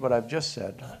repeat what I've just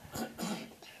said.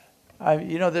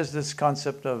 There's this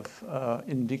concept of,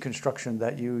 in deconstruction,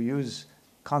 that you use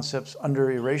concepts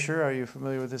under erasure. Are you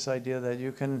familiar with this idea that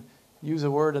you can use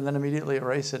a word and then immediately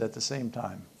erase it at the same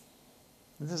time?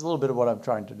 This is a little bit of what I'm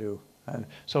trying to do. And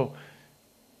so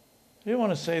I didn't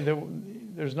want to say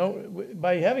there's no,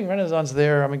 by having Renaissance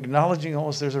there, I'm acknowledging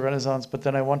almost there's a Renaissance, but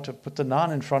then I want to put the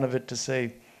non in front of it to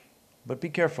say, but be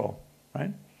careful,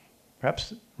 right?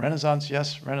 Perhaps Renaissance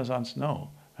yes, Renaissance no,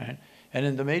 right? And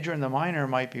in the major and the minor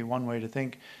might be one way to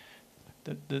think.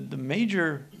 The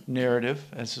major narrative,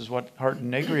 this is what Hart and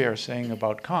Negri are saying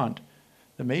about Kant,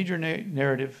 the major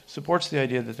narrative supports the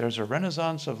idea that there's a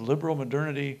renaissance of liberal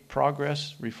modernity,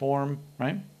 progress, reform,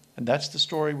 right? And that's the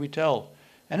story we tell.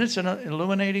 And it's an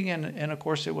illuminating and of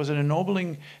course it was an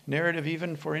ennobling narrative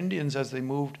even for Indians as they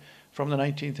moved from the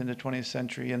 19th into 20th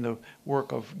century and the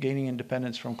work of gaining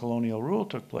independence from colonial rule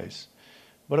took place.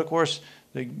 But of course,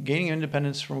 the gaining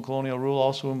independence from colonial rule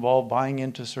also involved buying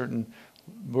into certain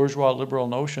bourgeois liberal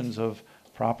notions of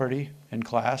property and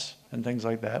class and things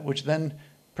like that, which then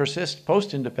persist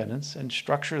post-independence and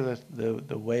structure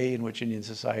the way in which Indian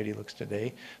society looks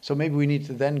today. So maybe we need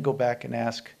to then go back and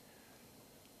ask,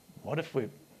 what if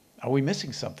are we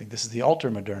missing something? This is the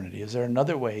alter-modernity. Is there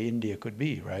another way India could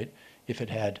be, right? If it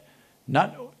had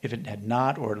not,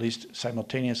 or at least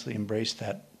simultaneously embraced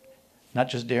that, not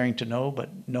just daring to know, but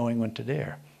knowing when to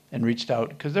dare, and reached out.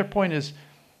 Because their point is,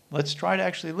 let's try to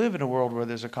actually live in a world where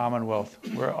there's a commonwealth,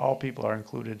 where all people are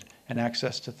included and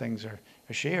access to things are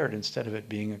shared instead of it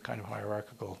being a kind of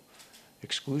hierarchical,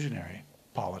 exclusionary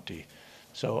polity.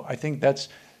 So I think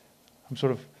I'm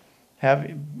sort of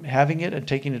having it and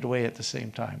taking it away at the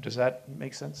same time. Does that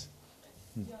make sense?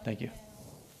 Thank you.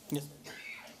 Yes.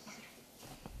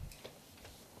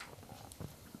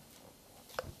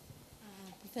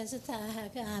 Professor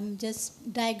Thahak, I'm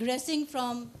just digressing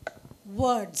from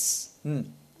words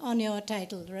on your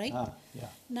title, right? Yeah.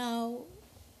 Now,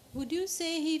 would you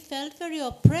say he felt very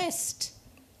oppressed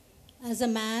as a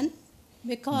man?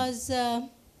 Because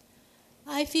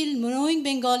I feel knowing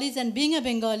Bengalis and being a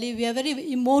Bengali, we are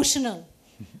very emotional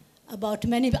about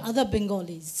many other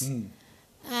Bengalis.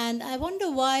 And I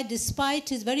wonder why, despite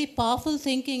his very powerful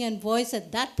thinking and voice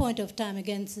at that point of time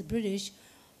against the British,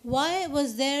 why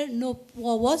was there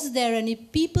any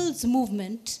people's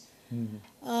movement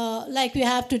like we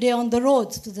have today on the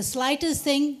roads? So the slightest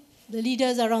thing, the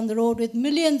leaders are on the road with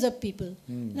millions of people.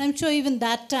 And I'm sure even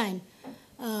that time,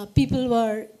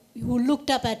 people who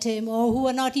looked up at him or who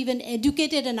were not even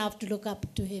educated enough to look up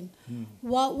to him.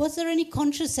 Was there any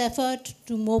conscious effort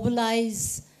to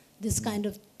mobilize this kind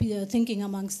of thinking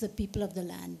amongst the people of the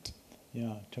land?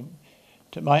 Yeah.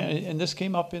 And this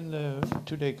came up in the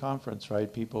two-day conference, right?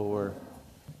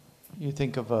 You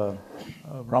think of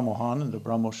Rammohan and the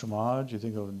Brahmo Samaj, you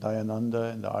think of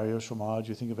Dayananda and the Arya Samaj,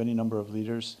 you think of any number of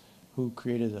leaders who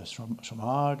created a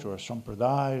samaj or a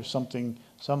sampradaya, something,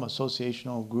 some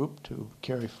associational group to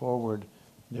carry forward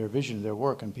their vision, their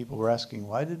work. And people were asking,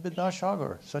 why did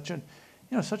Vidyasagar, such an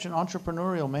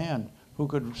entrepreneurial man who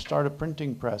could start a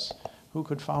printing press, who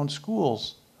could found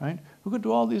schools, right? Who could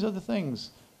do all these other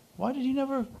things? Why did he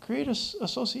never create an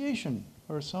association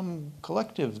or some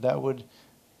collective that would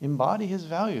embody his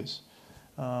values?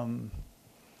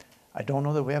 I don't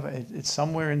know that we have, it's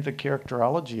somewhere in the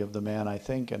characterology of the man, I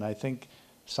think, and I think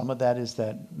some of that is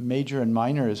that major and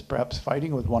minor is perhaps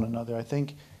fighting with one another. I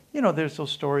think, there's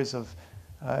those stories of,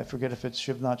 I forget if it's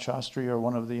Shivnath Shastri or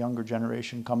one of the younger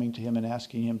generation coming to him and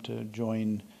asking him to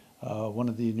join one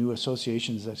of the new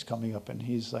associations that's coming up, and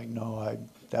he's like, no,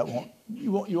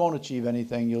 you won't achieve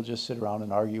anything, you'll just sit around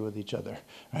and argue with each other,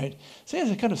 right? So he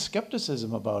has a kind of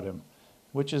skepticism about him,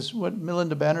 which is what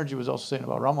Milinda Banerjee was also saying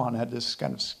about Ramahan, had this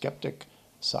kind of skeptic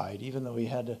side, even though he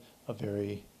had a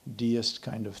very deist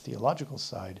kind of theological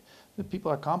side. The people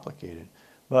are complicated.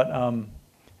 But,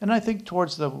 and I think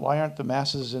towards why aren't the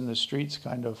masses in the streets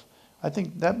kind of, I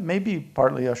think that may be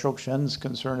partly Ashok Sen's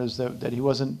concern, is that he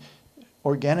wasn't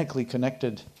organically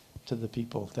connected to the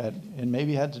people, and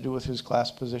maybe had to do with his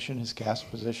class position, his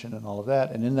caste position, and all of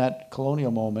that. And in that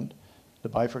colonial moment, the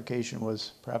bifurcation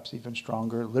was perhaps even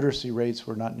stronger. Literacy rates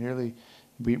were not nearly,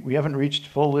 we haven't reached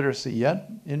full literacy yet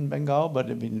in Bengal,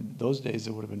 but I mean, those days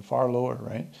it would have been far lower,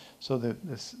 right? So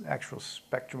this actual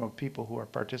spectrum of people who are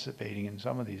participating in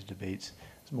some of these debates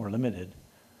is more limited.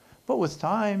 But with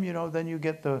time, then you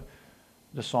get the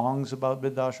songs about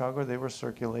Vidyasagar, they were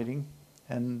circulating.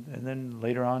 And then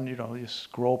later on, these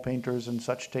scroll painters and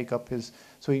such take up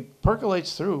so he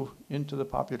percolates through into the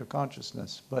popular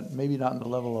consciousness, but maybe not on the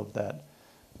level of that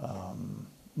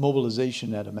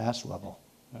mobilization at a mass level.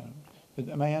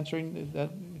 Am I answering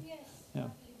that? Yes, yeah.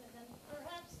 But then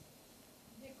perhaps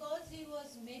because he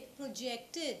was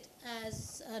projected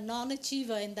as a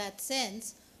non-achiever in that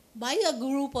sense by a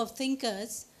group of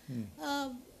thinkers,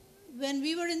 when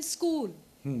we were in school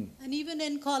and even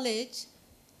in college,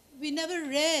 we never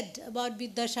read about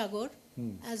Vidyasagar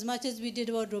as much as we did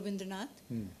about Rabindranath,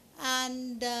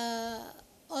 and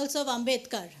also of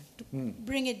Ambedkar, to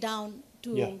bring it down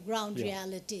to ground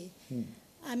reality.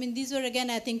 I mean, these were, again,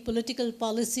 I think, political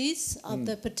policies of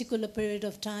the particular period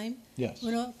of time. Yes.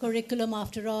 Curriculum,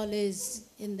 after all, is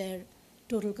in their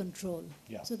total control.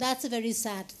 Yeah. So that's a very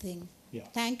sad thing. Yeah.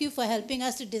 Thank you for helping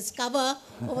us to discover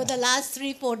over the last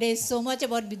 3-4 days so much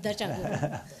about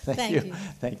Vidyasagar. Thank you.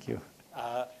 Thank you.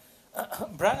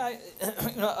 Brian,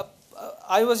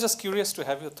 I was just curious to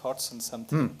have your thoughts on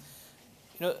something.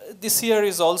 This year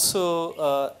is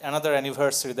also another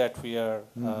anniversary that we are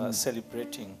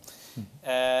celebrating.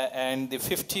 And the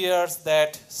 50 years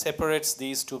that separates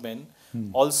these two men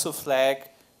also flag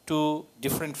two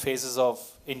different phases of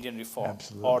Indian reform.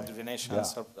 Absolutely. Or the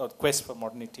Renaissance, or quest for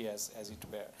modernity, as it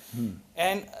were.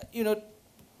 And,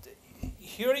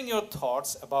 hearing your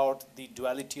thoughts about the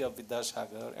duality of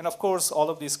Vidyasagar, and of course all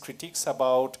of these critiques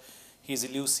about his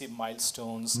elusive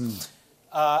milestones,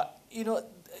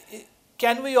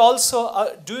 can we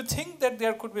also, do you think that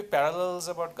there could be parallels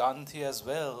about Gandhi as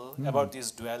well, about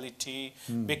this duality?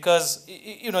 Because,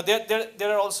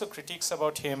 there are also critiques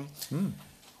about him,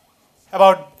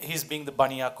 about his being the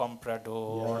Bania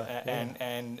comprador,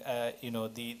 and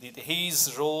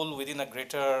his role within a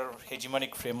greater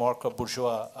hegemonic framework of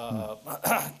bourgeois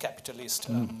capitalist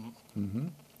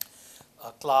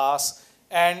class,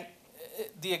 and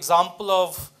the example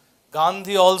of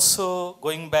Gandhi also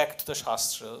going back to the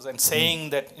Shastras and saying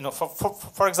that,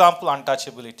 for example,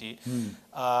 untouchability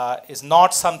is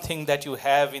not something that you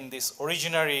have in this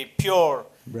originary, pure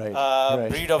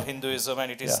breed of Hinduism,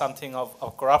 and it is something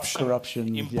of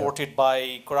corruption imported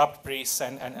by corrupt priests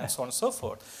and so on and so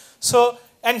forth. So,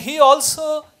 and he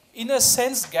also, in a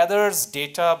sense, gathers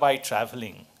data by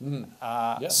traveling.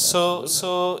 So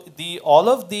all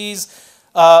of these,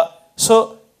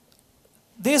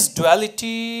 this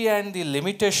duality and the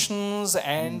limitations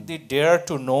and the dare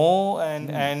to know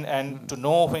and to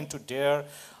know when to dare,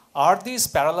 are these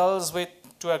parallels with,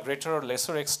 to a greater or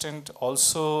lesser extent,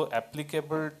 also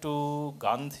applicable to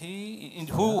Gandhi,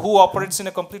 who operates in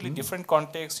a completely different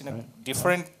context, in a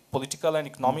different political and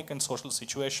economic and social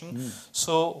situation?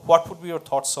 So what would be your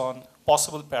thoughts on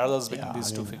possible parallels between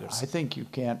these two figures? I think you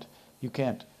can't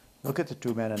look at the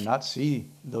two men and not see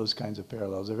those kinds of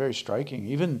parallels. They're very striking,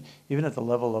 even at the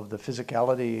level of the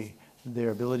physicality, their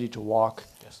ability to walk.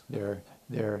 These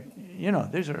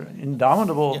are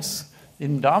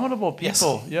indomitable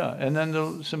people. And then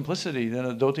the simplicity,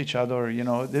 the Dhoti Chador,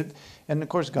 and of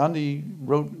course Gandhi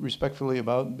wrote respectfully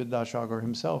about Vidyasagar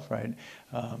himself, right?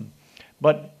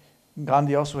 But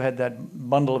Gandhi also had that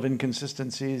bundle of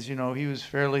inconsistencies. You know, he was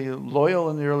fairly loyal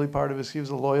in the early part of his. He was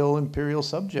a loyal imperial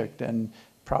subject and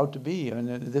proud to be.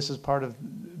 And this is part of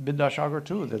Vidyasagar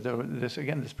too. That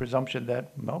this presumption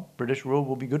that British rule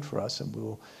will be good for us, and we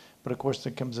will. But of course,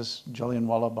 there comes this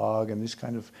Jallianwala Bagh and these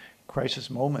kind of crisis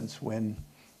moments when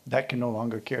that can no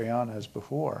longer carry on as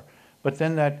before. But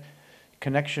then that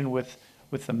connection with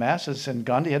the masses, and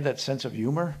Gandhi had that sense of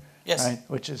humor. Yes. Right?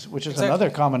 Which is Exactly.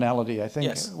 another commonality, I think.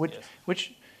 Yes,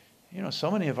 Which, you know, so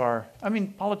many of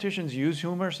politicians use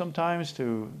humor sometimes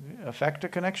to affect a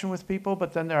connection with people,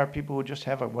 but then there are people who just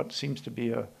have what seems to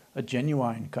be a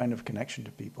genuine kind of connection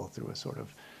to people through a sort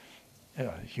of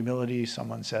humility,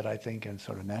 someone said, I think, and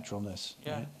sort of naturalness.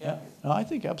 Yeah, Right? yeah. No, I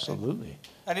think absolutely.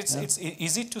 And it's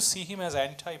easy to see him as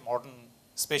anti-modern,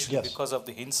 especially Yes. because of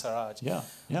the Hind Swaraj. Yeah,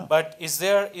 yeah. But is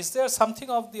there something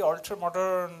of the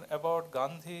ultra-modern about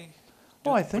Gandhi?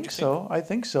 Oh, I think so. I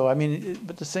think so. I mean,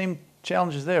 but the same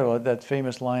challenge is there. That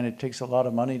famous line, it takes a lot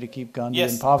of money to keep Gandhi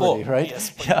Yes, in poverty, poor. right?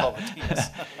 Yes, Yeah. poverty, yes.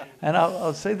 And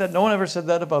I'll say that no one ever said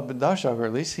that about Vidyasagar,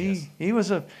 at least. He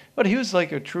was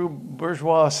like a true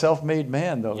bourgeois, self-made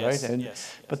man, though, Yes, right? And,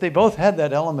 yes. But they both had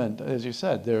that element, as you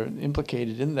said. They're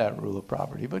implicated in that rule of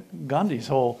property. But Gandhi's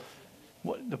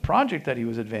the project that he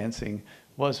was advancing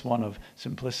was one of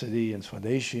simplicity and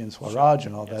Swadeshi and Swaraj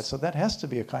and all that. So that has to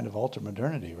be a kind of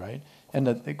ultra-modernity, right? And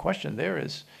the question there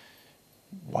is,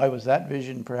 why was that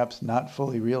vision perhaps not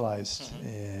fully realized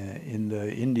in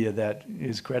the India that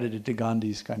is credited to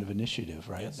Gandhi's kind of initiative,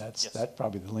 right? Yes, That's yes.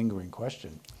 probably the lingering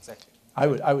question. Exactly.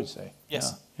 I would say.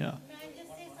 Yes. Yeah. May I just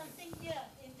say something here,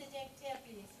 interject here,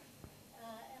 please?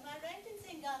 Am I right in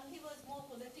saying Gandhi was more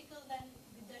political than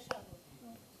Vidyasagar?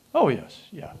 Oh yes,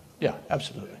 yeah,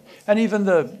 absolutely. And even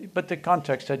but the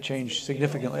context had changed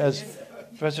significantly, as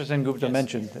Professor Sengupta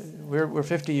mentioned. We're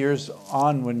 50 years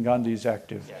on when Gandhi is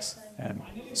active. Yes. And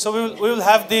So we will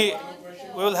have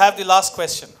the last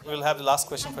question. We will have the last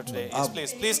question for today.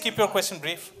 Yes, please keep your question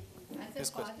brief. As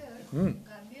a father, Hmm.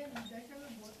 Gandhi and Vidyasagar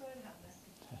both were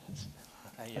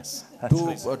Hamas. Yes.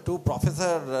 To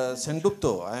Professor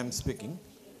Sengupta, I am speaking.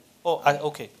 Oh,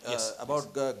 okay. Yes.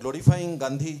 About glorifying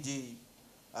Gandhi ji.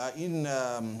 In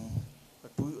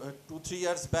 2-3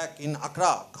 years back in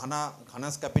Accra,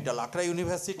 Ghana's capital, Accra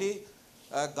University,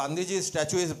 Gandhiji's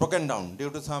statue is broken down due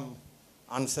to some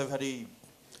unsavory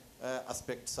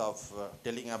aspects of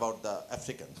telling about the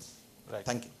Africans. Right.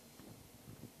 Thank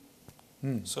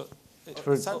you. So,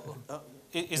 For-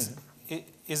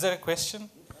 is there a question?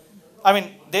 I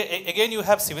mean, again, you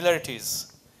have similarities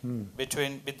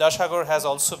between Vidyasagar has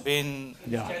also been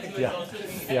yeah.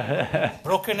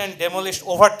 broken and demolished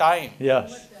over time,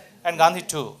 Yes. and Gandhi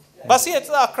too. But see, it's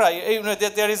Accra. You know,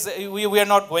 there is we are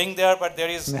not going there, but there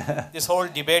is this whole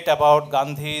debate about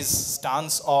Gandhi's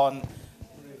stance on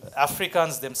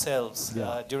Africans themselves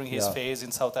during his phase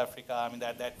in South Africa. I mean,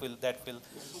 that will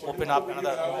open up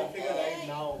another.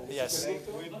 Yes.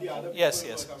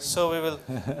 Yes. So we will.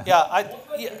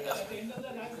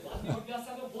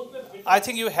 I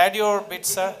think you had your bit,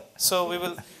 sir. So we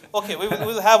will. Okay, we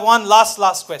will have one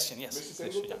last question. Yes. Mr.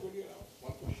 Sengupta, Yeah. could you have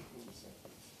one question from this side?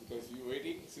 Because you're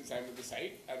waiting, since I'm at the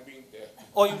side, I'm being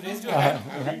Oh, you raised your hand.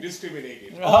 I'm being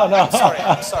discriminated. Oh, no.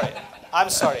 I'm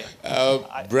sorry.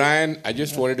 Brian, I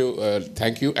just wanted to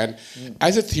thank you. And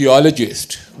as a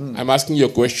theologist, I'm asking you a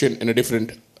question in a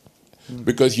different,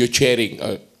 because you're chairing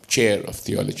a chair of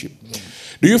theology.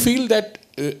 Do you feel that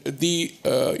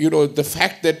the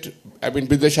fact that,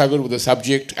 Vidyasagar was the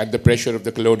subject and the pressure of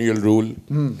the colonial rule,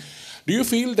 do you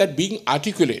feel that being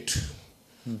articulate,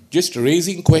 just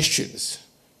raising questions,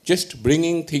 just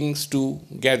bringing things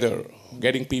together,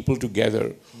 getting people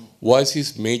together, was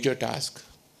his major task?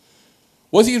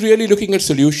 Was he really looking at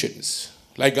solutions,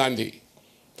 like Gandhi?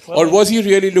 Or was he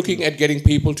really looking at getting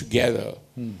people together?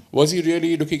 Was he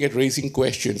really looking at raising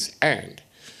questions? And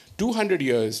 200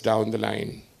 years down the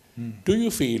line, do you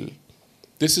feel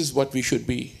this is what we should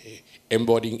be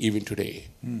embodying even today?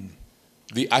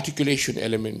 The articulation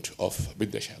element of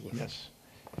Vidyasagar. Yes.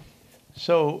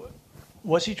 So,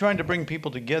 was he trying to bring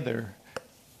people together?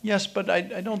 Yes, but I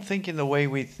don't think in the way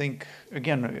we think.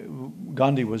 Again,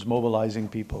 Gandhi was mobilizing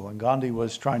people, and Gandhi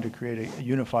was trying to create a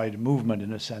unified movement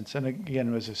in a sense. And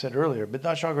again, as I said earlier,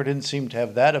 Vidyasagar didn't seem to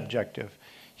have that objective.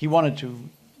 He wanted to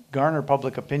garner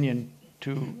public opinion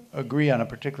to agree on a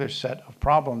particular set of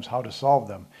problems, how to solve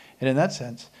them. And in that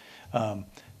sense,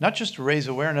 not just to raise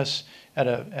awareness at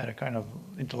a kind of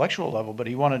intellectual level, but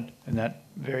he wanted, in that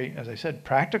very, as I said,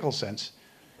 practical sense,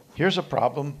 here's a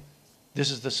problem,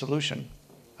 this is the solution.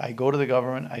 I go to the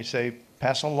government, I say,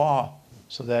 pass a law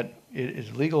so that it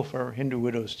is legal for Hindu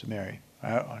widows to marry.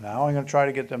 Now I'm going to try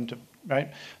to get them to,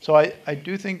 right? So I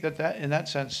do think that in that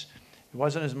sense, it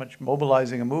wasn't as much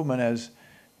mobilizing a movement as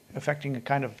affecting a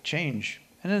kind of change.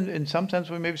 And in some sense,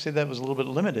 we maybe say that was a little bit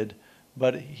limited,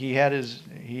 but he had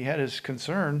his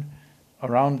concern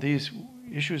around these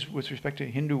issues with respect to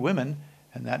Hindu women,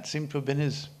 and that seemed to have been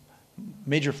his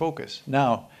major focus.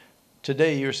 Now,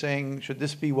 today you're saying, should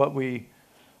this be what we,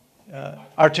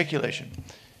 articulation?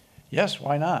 Yes,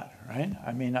 why not, right?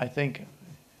 I mean, I think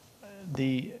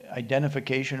the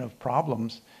identification of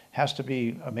problems has to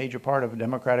be a major part of a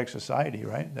democratic society,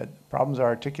 right? That problems are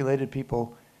articulated,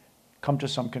 people come to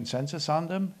some consensus on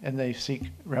them, and they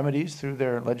seek remedies through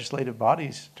their legislative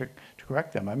bodies to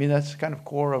correct them. I mean, that's kind of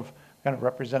core of kind of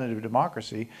representative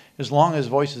democracy, as long as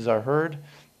voices are heard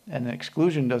and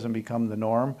exclusion doesn't become the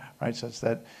norm, right? Such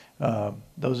that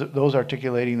those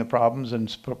articulating the problems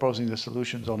and proposing the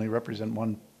solutions only represent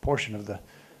one portion of the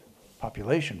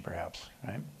population, perhaps,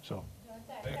 right? So.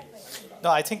 No,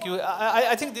 I think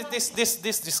I think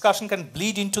this discussion can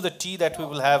bleed into the tea that we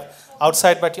will have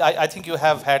outside. But I think you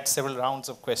have had several rounds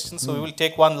of questions, so we will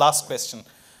take one last question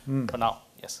for now.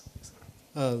 Yes.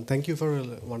 Thank you for a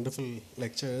wonderful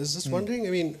lecture. I was just wondering. I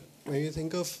mean, when you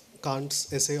think of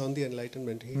Kant's essay on the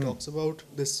Enlightenment, he talks about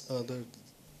this the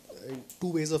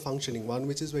two ways of functioning. One,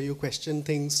 which is where you question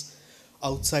things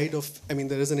outside of. I mean,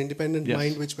 there is an independent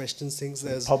mind which questions things.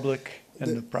 There's public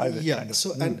and the private. Yeah. Kind of.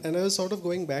 So and I was sort of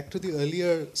going back to the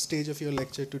earlier stage of your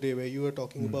lecture today, where you were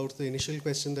talking about the initial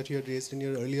question that you had raised in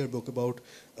your earlier book about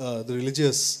the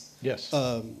religious,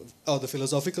 or the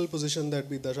philosophical position that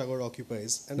Vidyasagar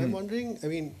occupies. And I'm wondering, I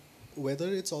mean, whether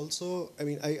it's also, I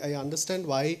mean, I understand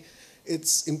why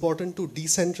it's important to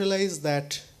decentralize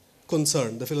that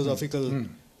concern, the philosophical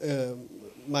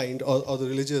mind or the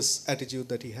religious attitude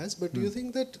that he has. But do you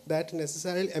think that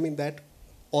necessarily, I mean, that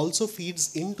also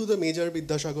feeds into the major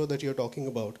Vidyasagar that you're talking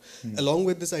about, along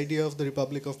with this idea of the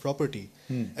Republic of Property?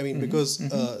 I mean, because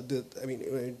to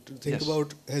think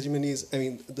about hegemonies, I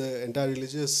mean, the entire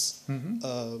religious,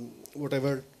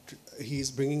 whatever he's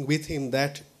bringing with him,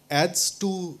 that adds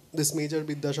to this major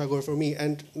Vidyasagar for me,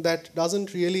 and that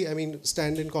doesn't really, I mean,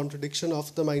 stand in contradiction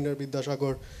of the minor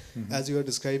Vidyasagar as you are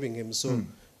describing him. So,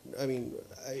 I mean,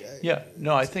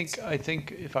 I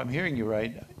think if I'm hearing you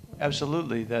right,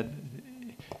 absolutely that.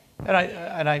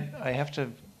 And I have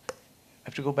to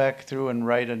go back through and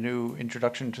write a new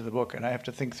introduction to the book, and I have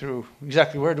to think through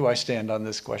exactly where do I stand on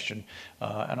this question,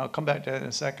 and I'll come back to that in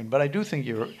a second. But I do think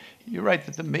you're right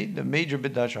that the major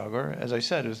Vidyasagar, as I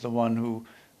said, is the one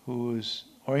who is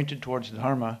oriented towards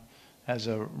Dharma as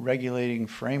a regulating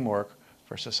framework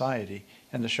for society,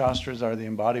 and the Shastras are the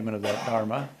embodiment of that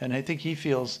Dharma. And I think he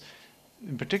feels,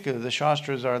 in particular, the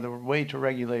Shastras are the way to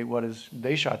regulate what is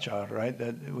Deshachar, right?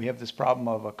 That we have this problem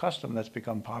of a custom that's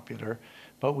become popular,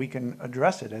 but we can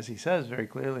address it, as he says very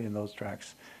clearly in those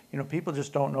tracts. You know, people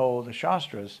just don't know the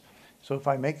Shastras. So if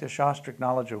I make the Shastric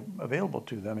knowledge available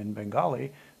to them in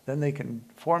Bengali, then they can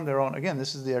form their own, again,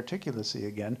 this is the articulacy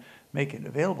again, make it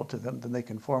available to them, then they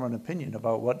can form an opinion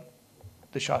about what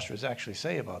the Shastras actually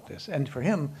say about this. And for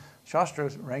him, Shastra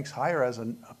ranks higher as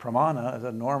a pramana, as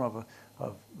a norm of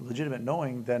legitimate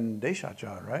knowing than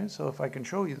Deshachar, right? So if I can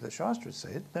show you the Shastras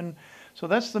say it, then, so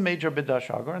that's the major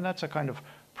Vidyasagar, and that's a kind of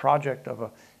project of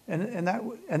a, and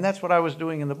that's what I was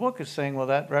doing in the book, is saying, well,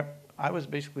 I was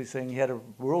basically saying he had a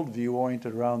worldview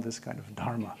oriented around this kind of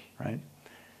Dharma, right?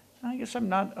 I guess I'm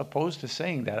not opposed to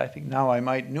saying that. I think now I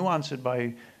might nuance it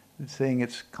by saying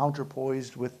it's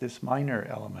counterpoised with this minor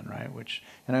element, right?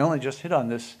 And I only just hit on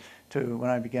this when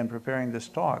I began preparing this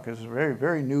talk. It's a very,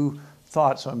 very new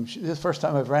thought. So this is the first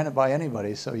time I've ran it by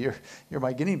anybody. So you're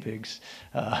my guinea pigs.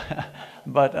 So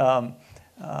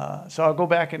I'll go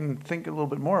back and think a little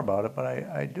bit more about it. But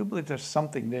I do believe there's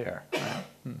something there.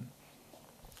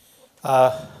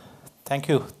 Right? Thank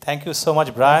you so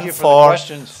much, Brian,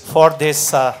 for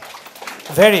this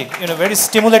very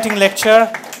stimulating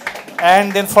lecture,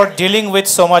 and then for dealing with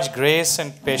so much grace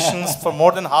and patience for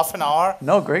more than half an hour.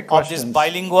 No, great questions. Of this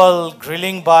bilingual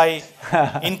grilling by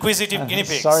inquisitive guinea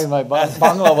pigs. Sorry, my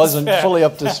Bangla wasn't fully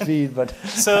up to speed, but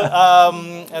so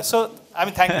I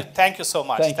mean, thank you so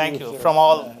much. Thank you from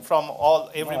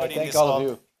everybody in this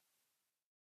hall.